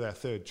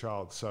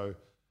child. So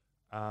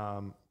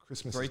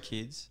Christmas. 3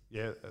 kids.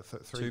 Yeah,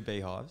 3. 2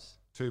 beehives.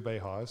 2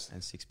 beehives.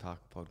 And 6 Park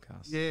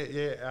podcasts.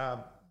 Yeah.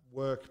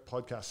 Work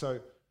podcast. So,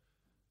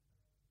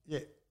 yeah,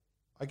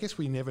 I guess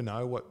we never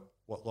know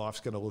what life's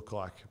going to look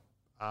like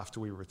after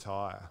we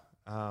retire,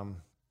 and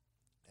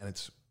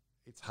it's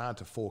hard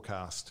to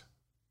forecast,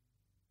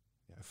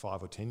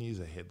 5 or 10 years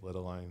ahead, let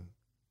alone,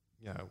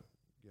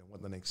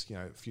 what the next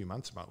few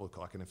months might look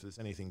like. And if there's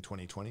anything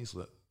 2020's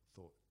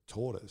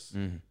taught us,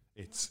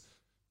 it's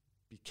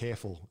be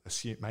careful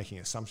making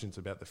assumptions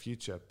about the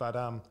future. But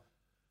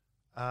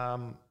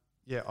I'm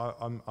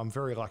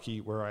very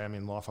lucky where I am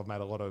in life. I've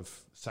made a lot of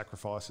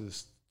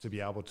sacrifices to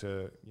be able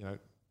to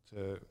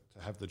to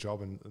have the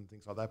job and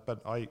things like that.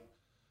 But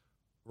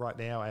right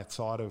now,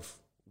 outside of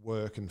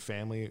work and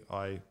family,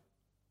 I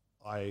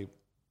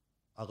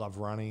love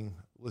running,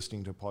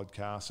 listening to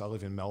podcasts. I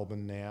live in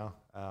Melbourne now.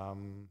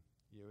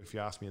 If you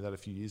asked me that a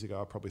few years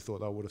ago, I probably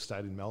thought I would have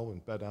stayed in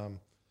Melbourne. But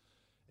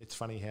it's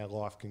funny how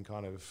life can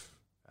kind of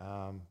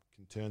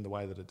can turn the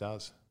way that it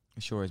does.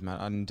 It sure is,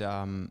 Matt.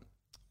 And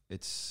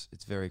it's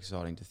very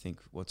exciting to think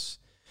what's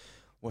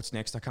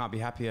next. I can't be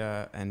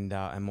happier and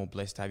more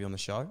blessed to have you on the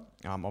show.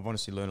 I've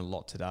honestly learned a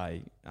lot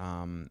today,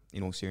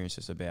 in all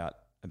seriousness, about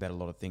a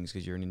lot of things,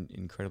 because you're an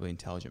incredibly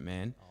intelligent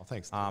man. Oh,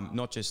 thanks.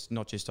 Not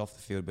just off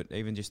the field, but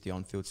even just the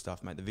on-field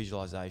stuff, mate. The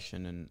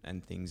visualization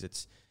and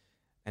things.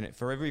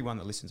 For everyone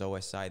that listens, I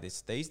always say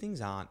this: these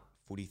things aren't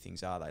footy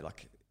things, are they?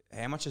 Like,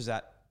 how much is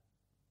that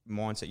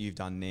mindset you've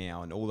done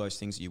now and all those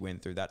things that you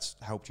went through, that's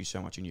helped you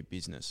so much in your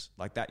business?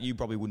 Like that, you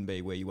probably wouldn't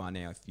be where you are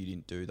now if you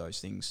didn't do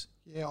those things.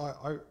 Yeah,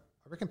 I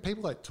reckon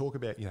people that talk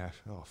about,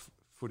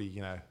 footy,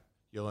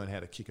 you learn how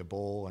to kick a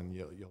ball and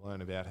you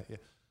learn about it. Yeah.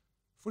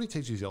 Footy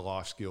teaches you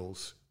life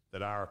skills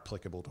that are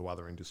applicable to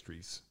other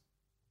industries.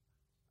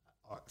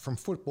 From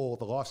football,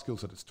 the life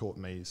skills that it's taught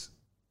me is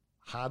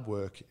hard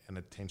work and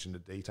attention to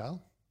detail,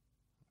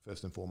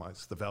 first and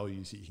foremost, the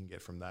values that you can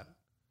get from that.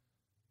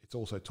 It's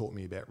also taught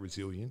me about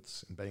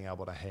resilience and being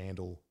able to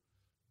handle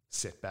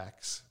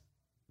setbacks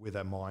with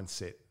a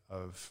mindset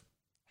of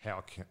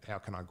how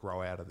can I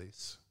grow out of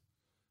this.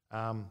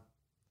 And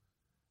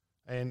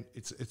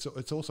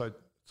it's also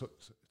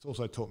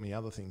taught me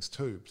other things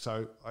too.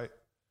 So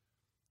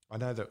I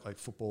know that like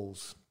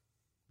football's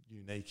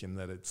unique in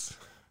that it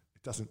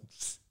doesn't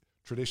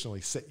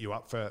traditionally set you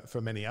up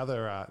for many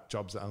other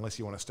jobs unless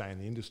you want to stay in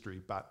the industry,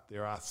 but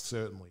there are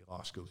certainly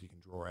life skills you can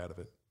draw out of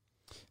it.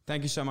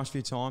 Thank you so much for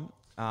your time.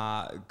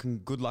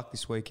 Good luck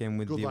this weekend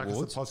with the awards.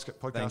 Good luck with the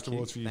podcast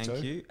awards for you too.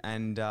 Thank you.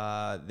 And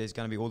there's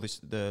going to be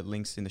the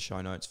links in the show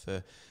notes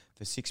for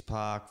Six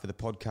Park, for the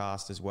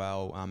podcast as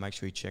well. Make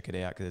sure you check it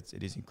out because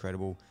it is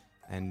incredible.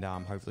 And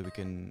hopefully we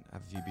can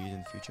have a few beers in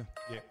the future.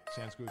 Yeah,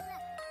 sounds good.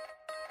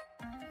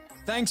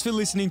 Thanks for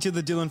listening to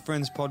the Dylan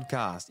Friends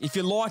podcast. If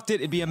you liked it,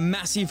 it'd be a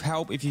massive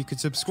help if you could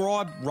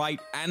subscribe,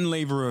 rate, and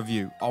leave a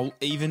review. I'll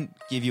even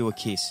give you a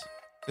kiss.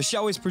 The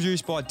show is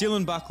produced by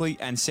Dylan Buckley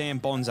and Sam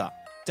Bonza.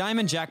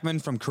 Damon Jackman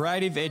from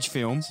Creative Edge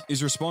Films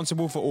is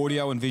responsible for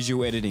audio and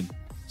visual editing.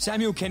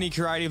 Samuel Kenny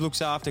Creative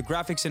looks after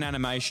graphics and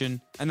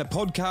animation, and the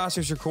podcast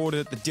is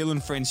recorded at the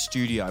Dylan Friends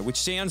studio, which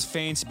sounds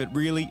fancy, but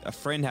really a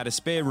friend had a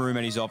spare room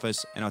at his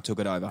office and I took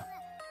it over.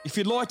 If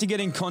you'd like to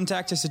get in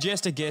contact to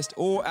suggest a guest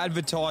or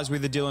advertise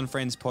with the Dylan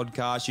Friends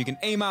podcast, you can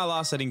email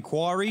us at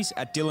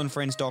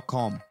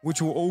inquiries@dylanfriends.com,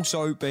 which will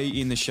also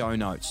be in the show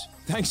notes.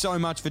 Thanks so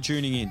much for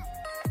tuning in.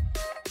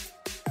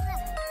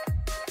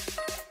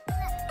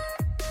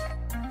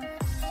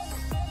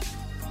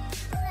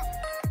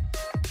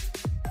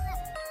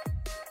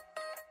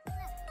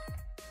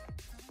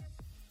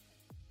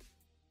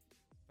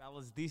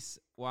 Fellas, this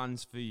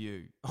one's for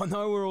you. I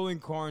know we're all in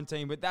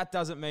quarantine, but that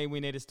doesn't mean we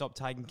need to stop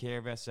taking care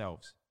of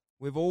ourselves.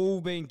 We've all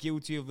been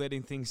guilty of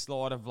letting things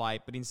slide of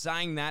late, but in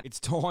saying that,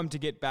 it's time to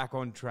get back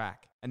on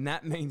track. And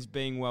that means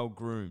being well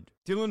groomed.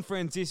 Dylan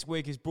Friends this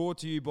week is brought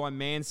to you by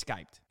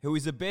Manscaped, who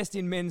is the best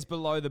in men's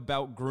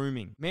below-the-belt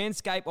grooming.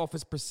 Manscaped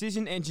offers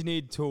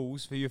precision-engineered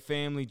tools for your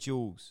family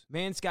jewels.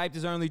 Manscaped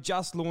has only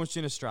just launched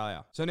in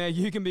Australia, so now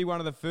you can be one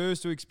of the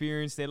first to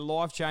experience their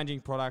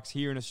life-changing products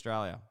here in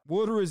Australia.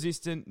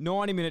 Water-resistant,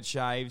 90-minute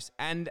shaves,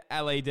 and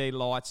LED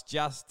lights,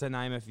 just to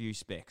name a few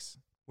specs.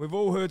 We've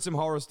all heard some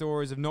horror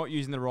stories of not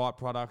using the right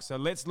products, so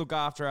let's look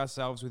after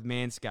ourselves with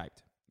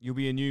Manscaped. You'll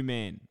be a new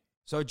man.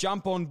 So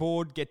jump on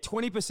board, get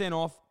 20%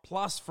 off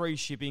plus free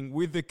shipping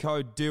with the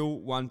code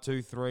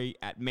DIL123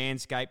 at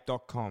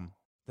manscaped.com.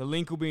 The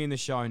link will be in the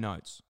show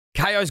notes.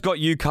 KO's got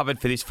you covered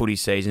for this footy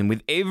season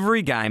with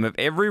every game of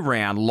every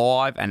round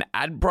live and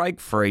ad break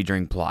free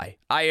during play.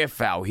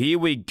 AFL, here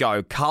we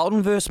go.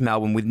 Carlton versus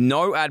Melbourne with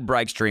no ad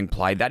breaks during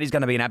play. That is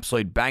going to be an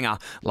absolute banger.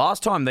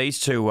 Last time these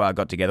two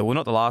got together, well,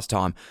 not the last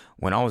time.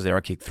 When I was there, I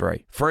kicked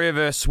 3. Freo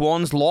versus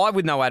Swans, live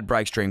with no ad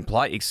breaks during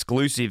play,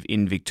 exclusive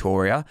in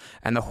Victoria.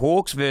 And the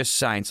Hawks versus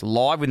Saints,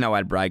 live with no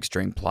ad breaks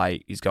during play,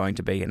 is going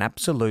to be an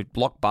absolute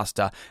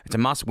blockbuster. It's a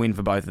must-win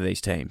for both of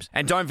these teams.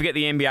 And don't forget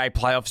the NBA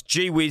playoffs.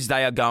 Gee whiz,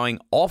 they are going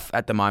off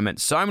at the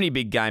moment. So many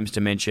big games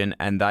to mention,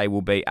 and they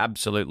will be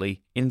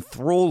absolutely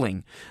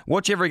enthralling.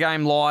 Watch every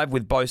game live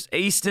with both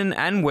Eastern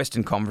and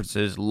Western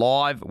conferences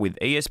live with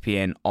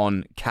ESPN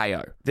on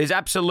KO. There's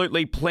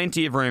absolutely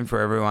plenty of room for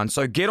everyone,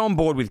 so get on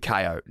board with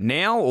KO.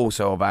 Now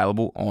also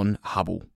available on Hubble.